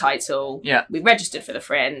had the title, we registered for the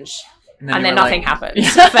Fringe. And then nothing happened.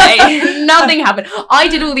 Nothing happened. I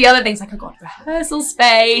did all the other things, like I got rehearsal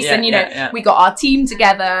space, and you know, we got our team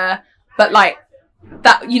together, but like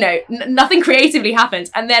that, you know, nothing creatively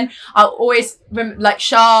happened. And then I'll always like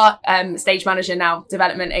Shah, stage manager now,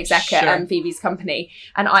 development exec at Phoebe's company,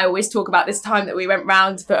 and I always talk about this time that we went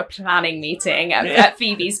round for a planning meeting at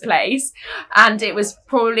Phoebe's place, and it was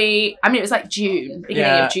probably, I mean, it was like June,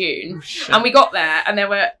 beginning of June, and we got there, and there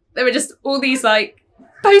were just all these like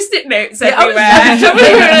Post-it notes everywhere.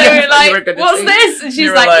 We were like, what's this? And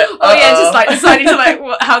she's like, oh yeah, just like deciding to like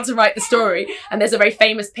how to write the story. And there's a very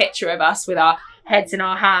famous picture of us with our heads in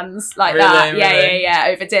our hands like that. Yeah,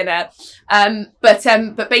 over dinner.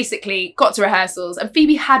 But basically got to rehearsals, and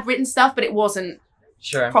Phoebe had written stuff, but it wasn't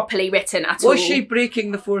properly written at all. Was she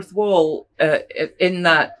breaking the fourth wall in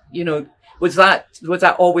that, you know, was that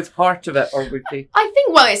always part of it, or would they? I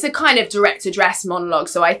think, well, it's a kind of direct address monologue,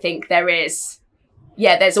 so I think there is.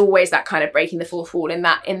 Yeah, there's always that kind of breaking the fourth wall in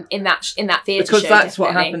that theatre show. Because that's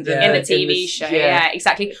what happened in the TV show. Yeah,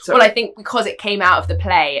 exactly. So, well, I think because it came out of the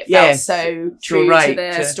play, it felt so true to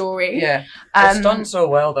the story. Yeah, it's done so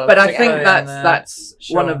well though. But I think that's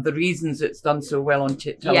one of the reasons it's done so well on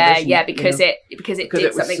television. Yeah, because it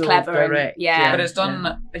did something so clever. Direct, and, but it's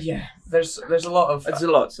done. There's a lot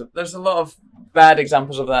of bad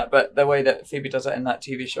examples of that, but the way that Phoebe does it in that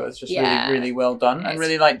TV show is just really, really well done, and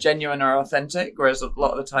really like genuine or authentic, whereas a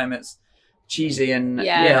lot of the time it's cheesy and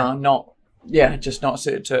just not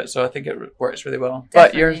suited to it. So I think it works really well. Definitely.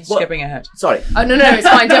 But you're skipping ahead. Sorry. Oh no, it's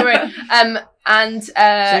fine. Don't worry. And so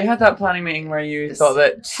you had that planning meeting where you thought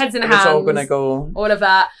that heads and it hands, was all going to go, all of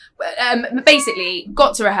that. Basically,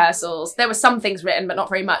 got to rehearsals. There were some things written, but not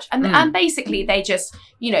very much. And basically, they just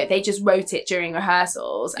wrote it during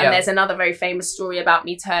rehearsals. And there's another very famous story about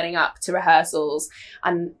me turning up to rehearsals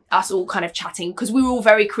and us all kind of chatting, because we were all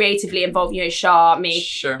very creatively involved. You know, Shah, me,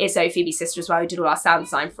 Izzo, Phoebe's sister as well, who did all our sound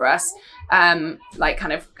design for us. Like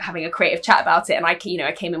kind of having a creative chat about it, and I came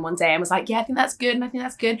in one day and was like, I think that's good, and I think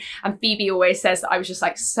that's good. And Phoebe always says that I was just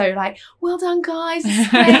like so like, well done guys, this is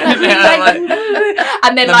great.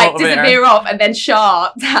 And then like disappear off, and then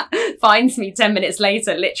Shah finds me 10 minutes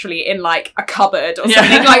later, literally in like a cupboard or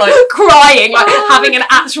something, like crying, like having an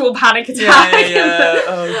actual panic attack.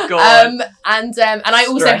 Oh god. And I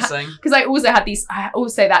also because I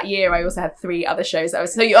also that year I also had 3 other shows.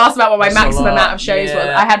 So you asked about what my maximum amount of shows was.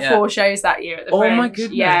 I had 4 shows that year at the Fringe. Oh my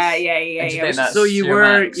goodness. Yeah. So you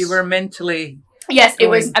were mentally. Yes, it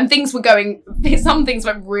was, and things were going. Some things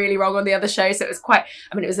went really wrong on the other show, so it was quite.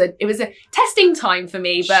 I mean, it was a testing time for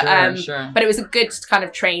me, but but it was a good kind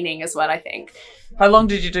of training as well, I think. How long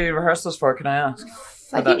did you do rehearsals for? Can I ask?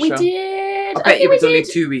 I think we did. I bet it was only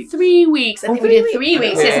 2 weeks. 3 weeks. I think we did 3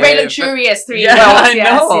 weeks. Okay. It's very luxurious 3 weeks. I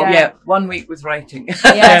know. Yeah, 1 week was writing.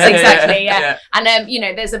 Yes, exactly. Yeah. And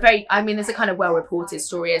there's a kind of well-reported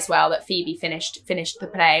story as well that Phoebe finished the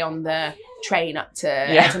play on the train up to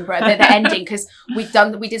Edinburgh. The ending, because we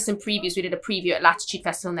did some previews. We did a preview at Latitude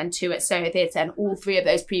Festival and then 2 at Soho Theatre, and all 3 of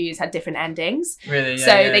those previews had different endings. Really?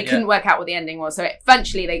 So they couldn't work out what the ending was. So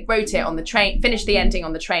eventually they wrote it on the train, finished the ending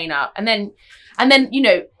on the train up, and then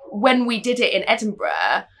when we did it in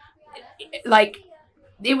Edinburgh, like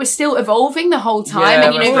it was still evolving the whole time,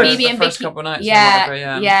 and Phoebe and Vicky,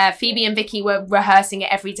 Phoebe and Vicky were rehearsing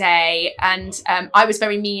it every day, and I was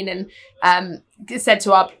very mean and said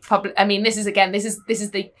to our this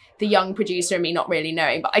is the young producer and me not really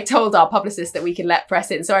knowing, but I told our publicist that we could let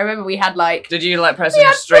press in. So I remember we had like, did you let press in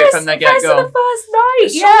straight from the get go? On the first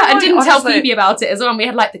night, and didn't tell Phoebe about it as well. And we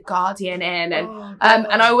had like the Guardian in, and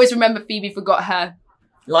I always remember Phoebe forgot her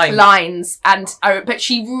lines, but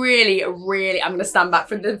she really, I'm going to stand back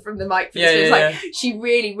from the mic for this. She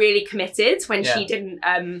really, really committed when she didn't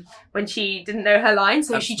know her lines,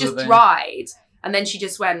 so she just tried, and then she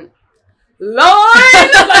just went, Lauren,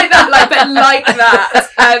 like that, like that,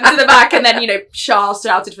 to the back, and then, you know, Charles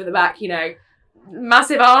shouted from the back, you know,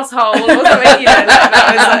 massive asshole or something, you know,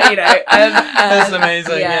 that was like, you know, that's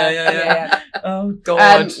amazing. Yeah. Oh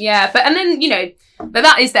God. But and then, you know, but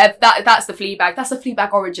that's the Fleabag. That's the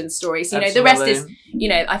Fleabag origin story. So, you know, the rest is, you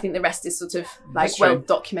know, I think the rest is sort of like history. well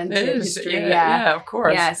documented history. Yeah, of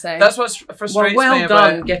course. Yeah, so that's what's frustrates well me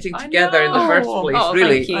done about getting together in the first place. Oh,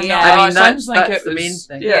 really, thank you. I know. Yeah. I mean, It sounds like that's it the was, main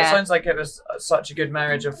thing. Yeah, it Yeah. sounds like it was such a good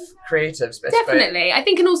marriage of creatives. Basically. definitely. I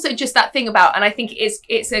think, and also just that thing about, and I think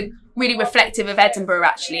it's a really reflective of Edinburgh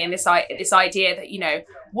actually, and this idea that, you know,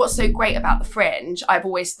 what's so great about the Fringe, I've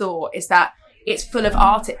always thought, is that it's full of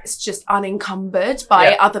artists just unencumbered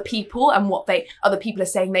by other people and what other people are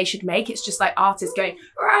saying they should make. It's just like artists going,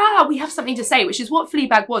 we have something to say, which is what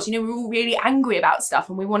Fleabag was. You know, we were all really angry about stuff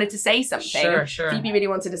and we wanted to say something. Sure. Phoebe really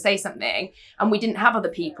wanted to say something and we didn't have other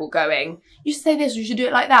people going, you should say this, you should do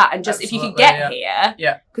it like that. And just if you could get here,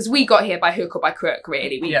 because we got here by hook or by crook,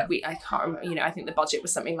 really. I can't remember, you know, I think the budget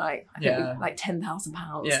was something like, like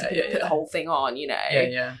 £10,000 to put the whole thing on, you know.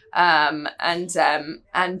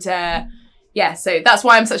 So that's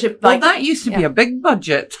why I'm such a like. Well, that used to be a big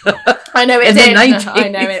budget. I know it in did. the 90s. I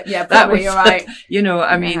know it. Yeah, probably you're right. You know,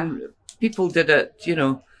 I mean, people did it. You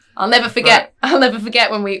know, I'll never forget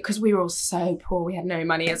when because we were all so poor. We had no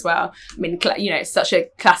money as well. I mean, you know, it's such a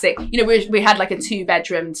classic. You know, we had like a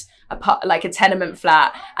 2-bedroomed, like a tenement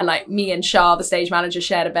flat, and like me and Shah, the stage manager,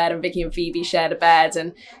 shared a bed, and Vicky and Phoebe shared a bed,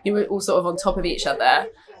 and you were all sort of on top of each other.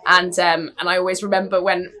 And I always remember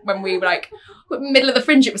when we were like middle of the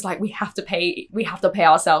Fringe, it was like we have to pay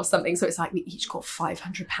ourselves something, so it's like we each got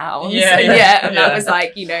 £500. And that was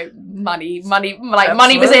like, you know, money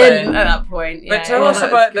was in at that point. But tell us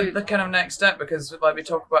about the kind of next step, because like we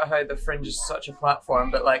talk about how the Fringe is such a platform,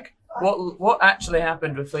 but like what actually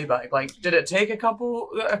happened with Fleabag? Like, did it take a couple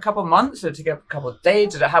months? Did it take a couple of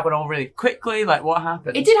days? Did it happen all really quickly? Like, what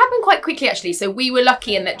happened? It did happen quite quickly, actually. So we were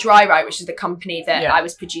lucky in that Dry Ride, which is the company that I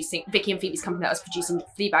was producing, Vicky and Phoebe's company that I was producing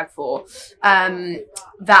Fleabag for,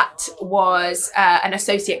 that was an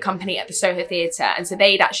associate company at the Soho Theatre, and so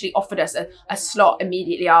they'd actually offered us a slot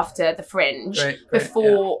immediately after the Fringe. And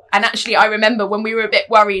actually, I remember when we were a bit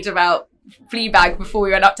worried about Fleabag before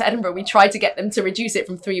we went up to Edinburgh, we tried to get them to reduce it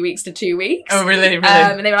from 3 weeks to 2 weeks. Oh, really? And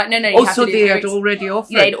they were like, no, you have to do 3 they had weeks. already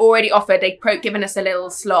offered. They'd already offered. They'd given us a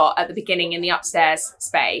little slot at the beginning in the upstairs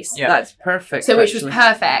space. Yeah, that's perfect. So which was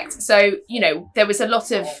perfect. So, you know, there was a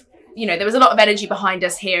lot of energy behind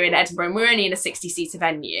us here in Edinburgh, and we were only in a 60-seater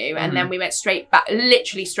venue. And then we went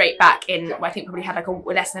literally straight back in, I think probably had like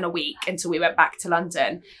less than a week until we went back to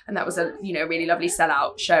London. And that was a, you know, really lovely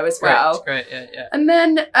sellout show as well. Great.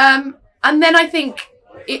 And then I think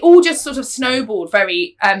it all just sort of snowballed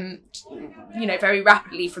very, very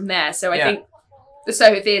rapidly from there. So I think the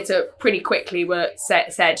Soho Theatre pretty quickly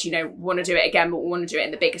said, you know, we want to do it again, but we want to do it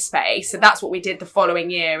in the bigger space. So that's what we did the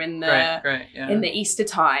following year in the Easter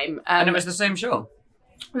time. And it was the same show.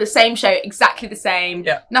 The same show, exactly the same.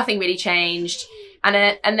 Yeah. Nothing really changed.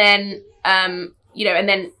 And then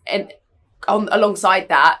alongside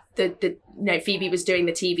that, Phoebe was doing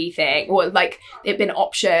the TV thing, or like it'd been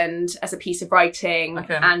optioned as a piece of writing,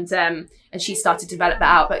 and she started to develop that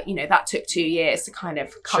out. But you know, that took 2 years to kind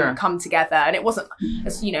of come together, and it wasn't,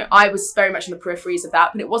 as you know, I was very much on the peripheries of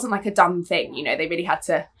that, but it wasn't like a done thing. You know, they really had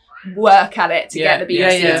to work at it to get the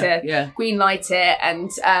BBC to greenlight it,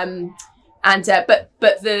 but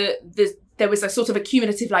there was a sort of a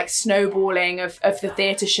cumulative like snowballing of the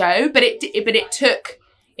theatre show, but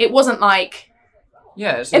it wasn't like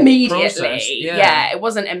immediately. It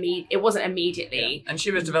wasn't immediately. And she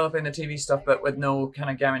was developing the TV stuff, but with no kind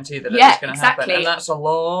of guarantee that it was going to happen. And that's a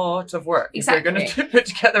lot of work. If you're going to put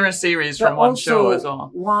together a series from one show as well.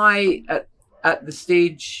 Why at the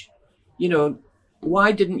stage, you know,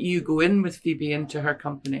 why didn't you go in with Phoebe into her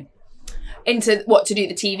company? Into what, to do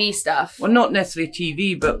the TV stuff? Well, not necessarily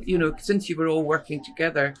TV, but, you know, since you were all working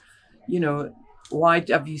together, you know, why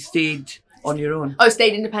have you stayed on your own? Oh,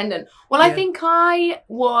 stayed independent. Well, I think I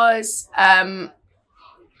was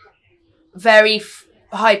very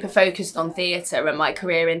hyper-focused on theatre and my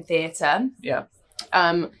career in theatre. Yeah.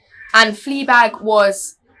 And Fleabag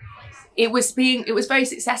was very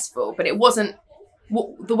successful, but it wasn't,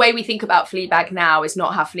 the way we think about Fleabag now is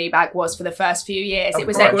not how Fleabag was for the first few years. It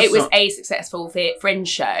was a successful Fringe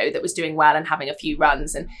show that was doing well and having a few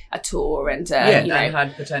runs and a tour and and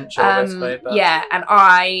had potential. But... Yeah, and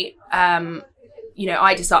I I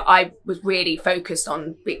was really focused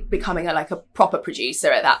on becoming a proper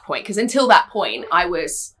producer at that point, because until that point I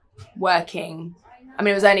was working I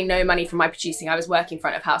mean, I was earning no money from my producing. I was working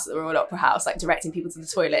front of house at the Royal Opera House, like directing people to the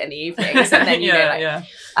toilet in the evenings. And then, you know,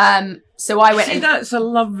 like, so I went. See, that's a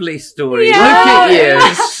lovely story. Look at you.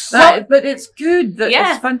 But it's good.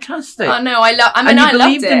 It's fantastic. Oh no, I love. I mean, and you I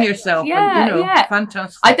believed loved in it. yourself. Yeah, and, you know,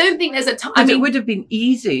 fantastic. I don't think there's a time. I mean, it would have been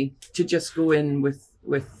easy to just go in with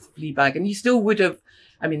Fleabag, and you still would have.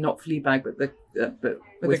 I mean, not Fleabag, but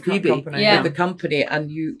with Phoebe, with the company,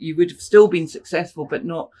 and you would have still been successful,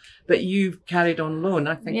 but you've carried on alone.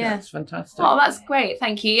 I think that's fantastic. Oh, that's great,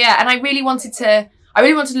 thank you. Yeah, and I really wanted to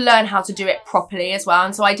learn how to do it properly as well,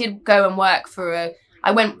 and so I did go and work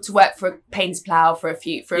I went to work for Payne's Plough for a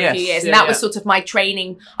few years, and that was sort of my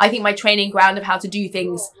training. I think my training ground of how to do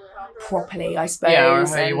things properly, I suppose. Yeah, or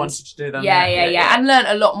how you wanted to do them. Yeah, and learn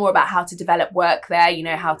a lot more about how to develop work there. You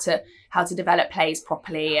know, how to develop plays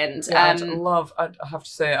properly, and I have to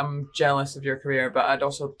say I'm jealous of your career, but I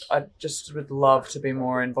just would love to be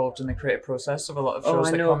more involved in the creative process of a lot of shows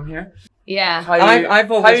that come here. Yeah, I've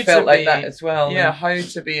always felt like that as well. Yeah, how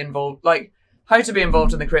to be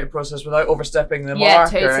involved in the creative process without overstepping the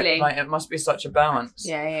marker. Yeah, totally. Like, it must be such a balance.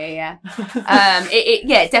 Yeah.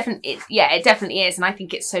 It definitely is, and I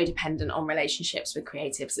think it's so dependent on relationships with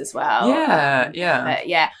creatives as well.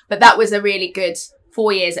 Yeah. But that was a really good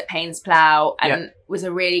 4 years at Payne's Plough, and was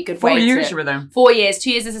a really good 4 years you were there. 4 years,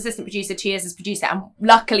 2 years as assistant producer, 2 years as producer, and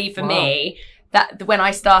luckily for me, that when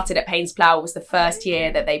I started at Payne's Plough was the first year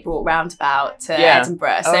that they brought Roundabout to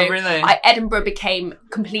Edinburgh. So really? Edinburgh became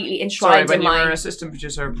completely enshrined when you were assistant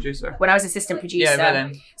producer or producer? When I was assistant producer. Yeah,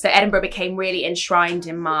 really. So Edinburgh became really enshrined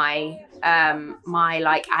in my my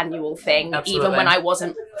like annual thing. Absolutely. Even when I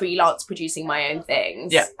wasn't freelance producing my own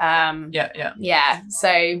things. Yeah.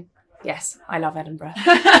 So yes, I love Edinburgh.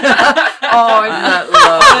 Isn't that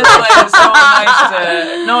It's so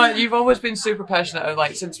nice no, you've always been super passionate.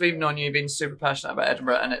 Like, since we've known you, you've been super passionate about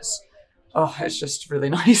Edinburgh, and it's just really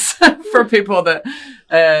nice for people that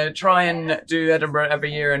try and do Edinburgh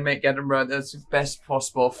every year and make Edinburgh as best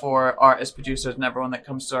possible for artists, producers, and everyone that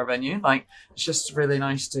comes to our venue. Like, it's just really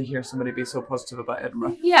nice to hear somebody be so positive about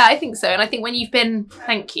Edinburgh. Yeah, I think so, and I think when you've been,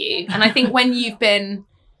 thank you, and I think when you've been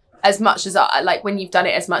as much as when you've done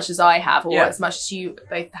it as much as I have, or as much as you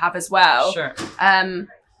both have as well. Sure.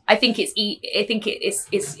 I think it's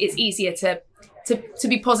easier to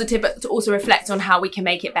be positive, but to also reflect on how we can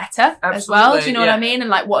make it better as well. Do you know what I mean? And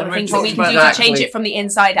like, what are the things that we can do to change it from the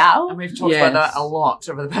inside out? And we've talked about that a lot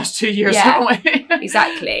over the past 2 years, haven't we?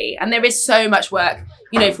 Exactly. And there is so much work,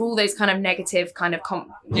 you know, for all those kind of negative kind of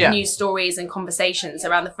news stories and conversations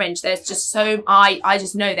around the Fringe. There's just I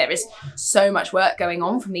just know there is so much work going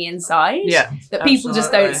on from the inside that people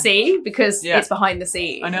just don't see, because it's behind the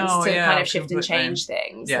scenes to kind of shift and change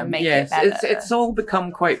things and make it better. It's all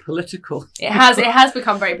become quite political. It has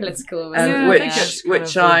become very political,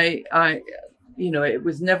 which I you know, it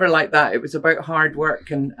was never like that. It was about hard work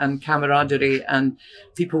and camaraderie and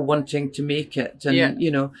people wanting to make it, and you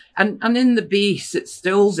know, and in the base it's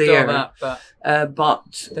still there.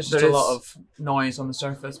 But there's just a lot of noise on the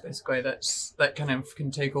surface, basically, that kind of can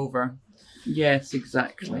take over. Yes,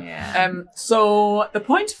 exactly. Yeah. So the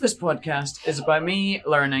point of this podcast is about me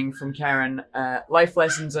learning from Karen life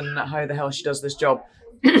lessons and how the hell she does this job.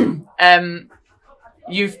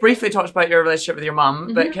 You've briefly talked about your relationship with your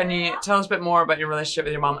mum, but can you tell us a bit more about your relationship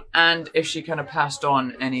with your mum, and if she kind of passed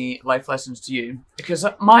on any life lessons to you? Because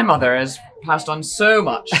my mother has passed on so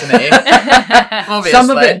much to me. Obviously. Some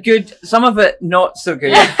of it good, some of it not so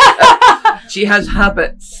good. She has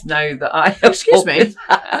habits now that I have. Excuse me.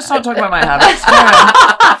 Let's not talk about my habits.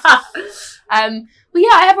 Well,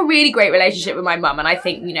 yeah, I have a really great relationship with my mum, and I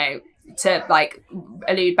think, you know, to like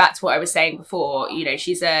allude back to what I was saying before, you know,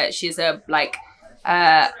 she's a like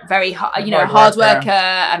very hard worker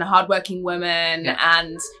and a hardworking woman,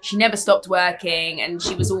 and she never stopped working, and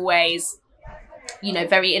she was always, you know,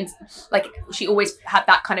 she always had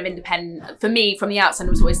that kind of independent. For me, from the outside,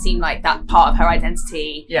 it was always seemed like that part of her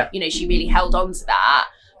identity. You know, she really held on to that,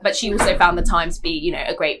 but she also found the time to be, you know,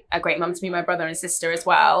 a great mum to me, my brother and sister as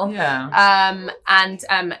well. And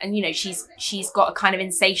you know, she's got a kind of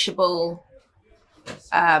insatiable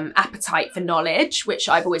appetite for knowledge, which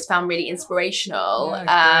I've always found really inspirational.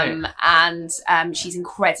 And she's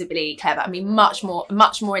incredibly clever. I mean, much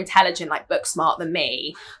more intelligent, like book smart than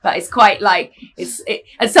me. But it's quite like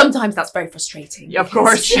and sometimes that's very frustrating. Yeah, of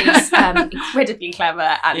course. She's incredibly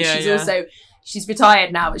clever, and she's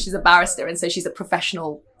retired now, but she's a barrister, and so she's a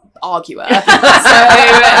professional arguer. So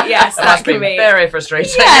yes, that can be very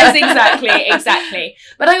frustrating. Yes, exactly.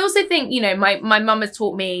 But I also think, you know, my mum has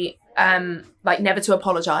taught me like never to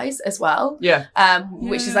apologize as well. Yeah.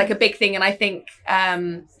 Which is like a big thing. And I think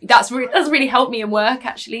that's really helped me in work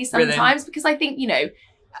actually sometimes, because I think, you know,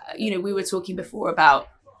 we were talking before about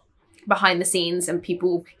behind the scenes and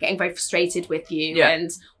people getting very frustrated with you. And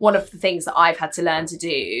one of the things that I've had to learn to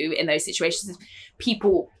do in those situations is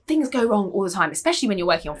things go wrong all the time, especially when you're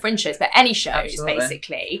working on fringe shows, but any shows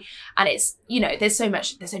basically. And it's, you know, there's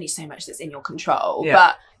only so much that's in your control.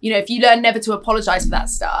 But, you know, if you learn never to apologize for that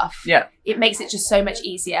stuff, it makes it just so much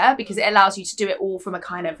easier, because it allows you to do it all from a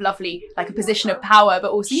kind of lovely, like a position of power, but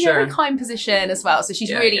also, you know, a kind position as well. So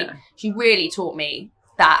she really taught me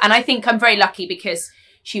that. And I think I'm very lucky because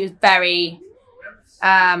she was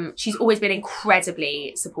she's always been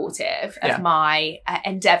incredibly supportive of my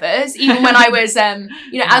endeavours, even when I was,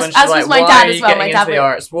 you know, as was my dad as well. My dad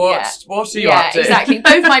was, what are you up to? Exactly.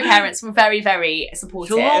 Both my parents were very, very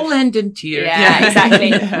supportive. It'll all end in tears. Yeah,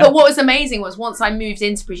 exactly. But what was amazing was once I moved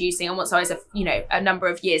into producing, and once I was, a number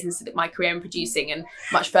of years into my career in producing and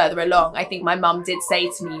much further along, I think my mum did say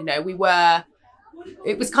to me, you know,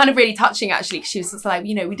 it was kind of really touching actually, because she was just like,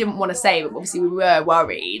 you know, we didn't want to say, but obviously we were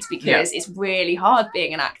worried, because it's really hard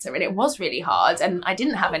being an actor, and it was really hard, and I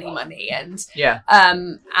didn't have any money, and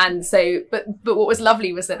so but what was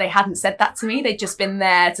lovely was that they hadn't said that to me. They'd just been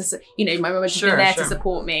there to, you know, my mum had just been there to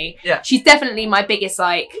support me. She's definitely my biggest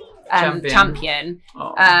like champion.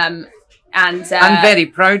 And I'm very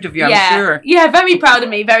proud of you, I'm sure. Very proud of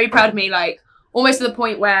me, like almost to the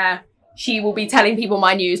point where she will be telling people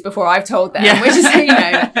my news before I've told them, which is, you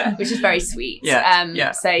know, which is very sweet. So and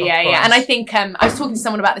I think I was talking to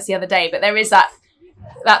someone about this the other day, but there is that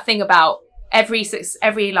thing about every success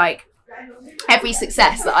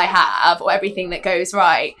that I have, or everything that goes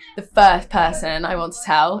right, the first person I want to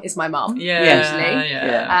tell is my mum.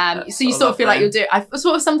 Usually. So you sort of feel like you're doing. I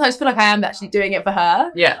sort of sometimes feel like I am actually doing it for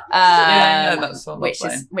her. That's so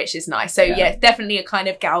which is nice. So definitely a kind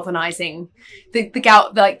of galvanizing,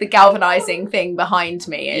 the galvanizing thing behind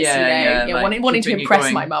me is like wanting to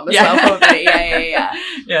impress my mum as well. Probably.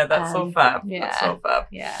 That's so fab. That's so fab.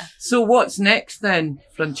 So what's next then,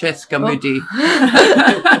 Francesca Moody?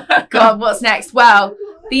 God, what's next? Well,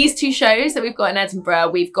 these two shows that we've got in Edinburgh,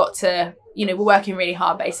 we've got to, you know, we're working really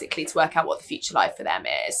hard basically to work out what the future life for them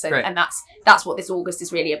is. So, and that's what this August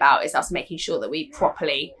is really about, is us making sure that we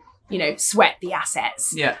properly, you know, sweat the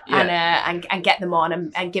assets and get them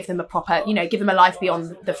on and give them a proper, you know, give them a life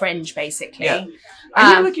beyond the fringe basically.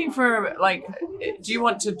 Are you looking for, like, do you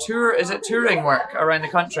want to tour? Is it touring work around the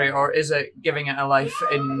country, or is it giving it a life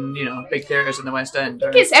in, you know, big theatres in the West End?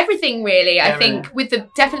 I think it's everything really. I think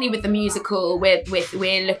definitely with the musical, we're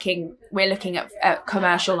looking at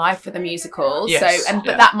commercial life for the musical. But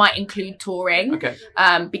that might include touring.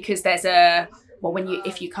 Because there's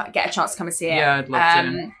if you get a chance to come and see it. I'd love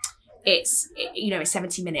to. It's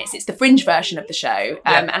 70 minutes. It's the fringe version of the show,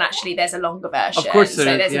 and actually there's a longer version. Of course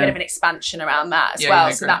there's a bit of an expansion around that as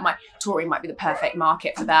well. So that touring might be the perfect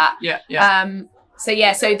market for that.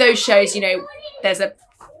 So those shows, you know, there's some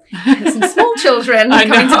small children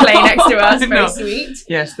coming to play next to us. Very sweet.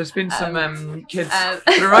 Yes, there's been some kids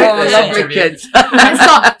throughout this lovely kids.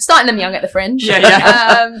 Starting them young at the fringe.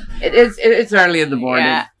 It's early in the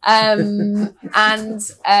morning.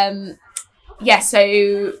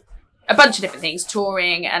 So a bunch of different things,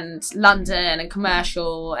 touring and London and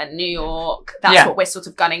commercial and New York. That's what we're sort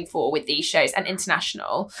of gunning for with these shows, and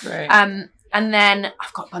international. And then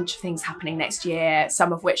I've got a bunch of things happening next year,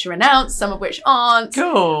 some of which are announced, some of which aren't.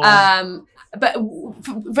 Cool. But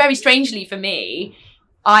very strangely for me,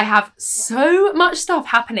 I have so much stuff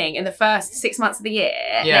happening in the first 6 months of the year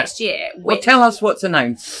next year. Well, tell us what's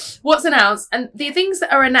announced. What's announced, and the things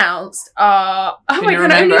that are announced are. I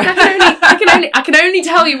can only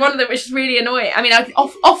tell you one of them, which is really annoying. I mean, off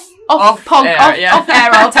air,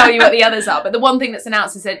 I'll tell you what the others are. But the one thing that's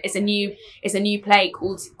announced is a new play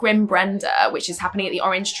called Grim Brenda, which is happening at the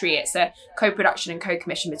Orange Tree. It's a co-production and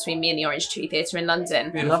co-commission between me and the Orange Tree Theatre in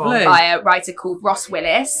London. Lovely. By a writer called Ross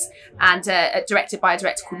Willis and directed by a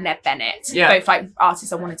director called Ned Bennett. Both like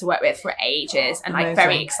artists I wanted to work with for ages, and like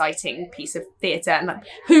very exciting piece of theatre. And like,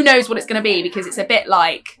 who knows what it's going to be, because it's a bit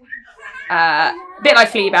like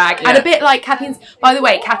Fleabag, and a bit like by the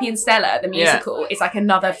way, Kathy and Stella, the musical, is like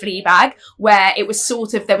another Fleabag, where it was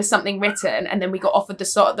sort of, there was something written and then we got offered the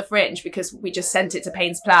slot at the Fringe because we just sent it to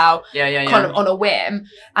Payne's Plough kind of on a whim,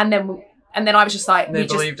 and then I was just like,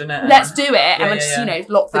 believed in it. Let's do it, and I just, you know,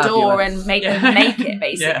 lock the door and make them make it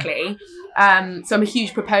basically. So I'm a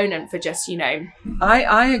huge proponent for just, you know,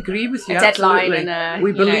 I agree with you. a deadline absolutely. and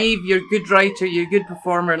we believe you're a good writer, you're a good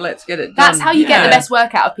performer. Let's get it done. That's how you get Yeah. the best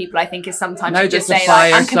work out of people. I think is sometimes Now you just just say a like,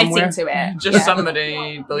 flyer I'm committing somewhere. to it. Just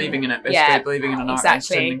somebody believing in it, basically, Yeah, believing in an artist.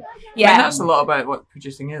 exactly. And, Yeah. I mean, that's a lot about what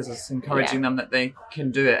producing is encouraging them that they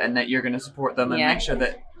can do it and that you're going to support them and Yeah. make sure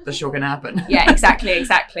that the show can happen. Yeah, exactly.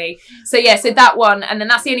 So so that one, and then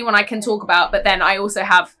that's the only one I can talk about. But then I also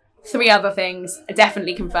have 3 other things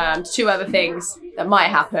definitely confirmed, 2 other things that might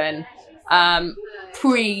happen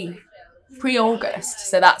pre-August.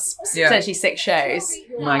 So that's potentially 6 shows.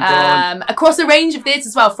 My God. Across a range of theatres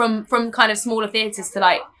as well, from kind of smaller theatres to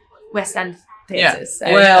like West End theatres. Yeah.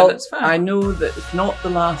 So. Well, that's fine. I know that it's not the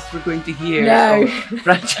last we're going to hear No. of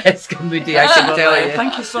Francesca Moody, I can tell you.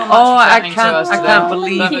 Thank you so much. Oh, for I chatting to us can't today.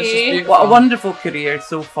 believe That was just you. beautiful. what a wonderful career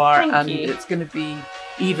so far, Thank and you. it's going to be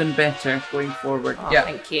even better going forward. Yeah.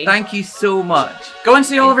 Thank you. Thank you so much. Go and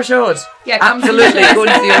see all of our shows. Yeah, come Absolutely, go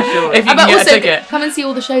and see our show. If you How can about get a also ticket. come and see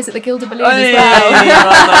all the shows at the Gilda Balloon Hey, as well.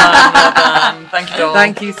 well done. Thank you, Doll.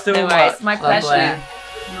 Thank you so No much. worries, my pleasure. Lovely.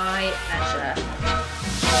 My pleasure.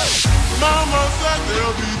 Mama said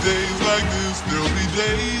there'll be days like this, there'll be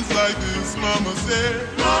days like this. Mama said,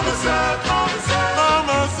 Mama said, Mama said,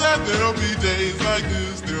 Mama said there'll be days like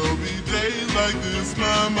this, there'll be days like this.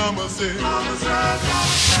 My mama said, Mama said.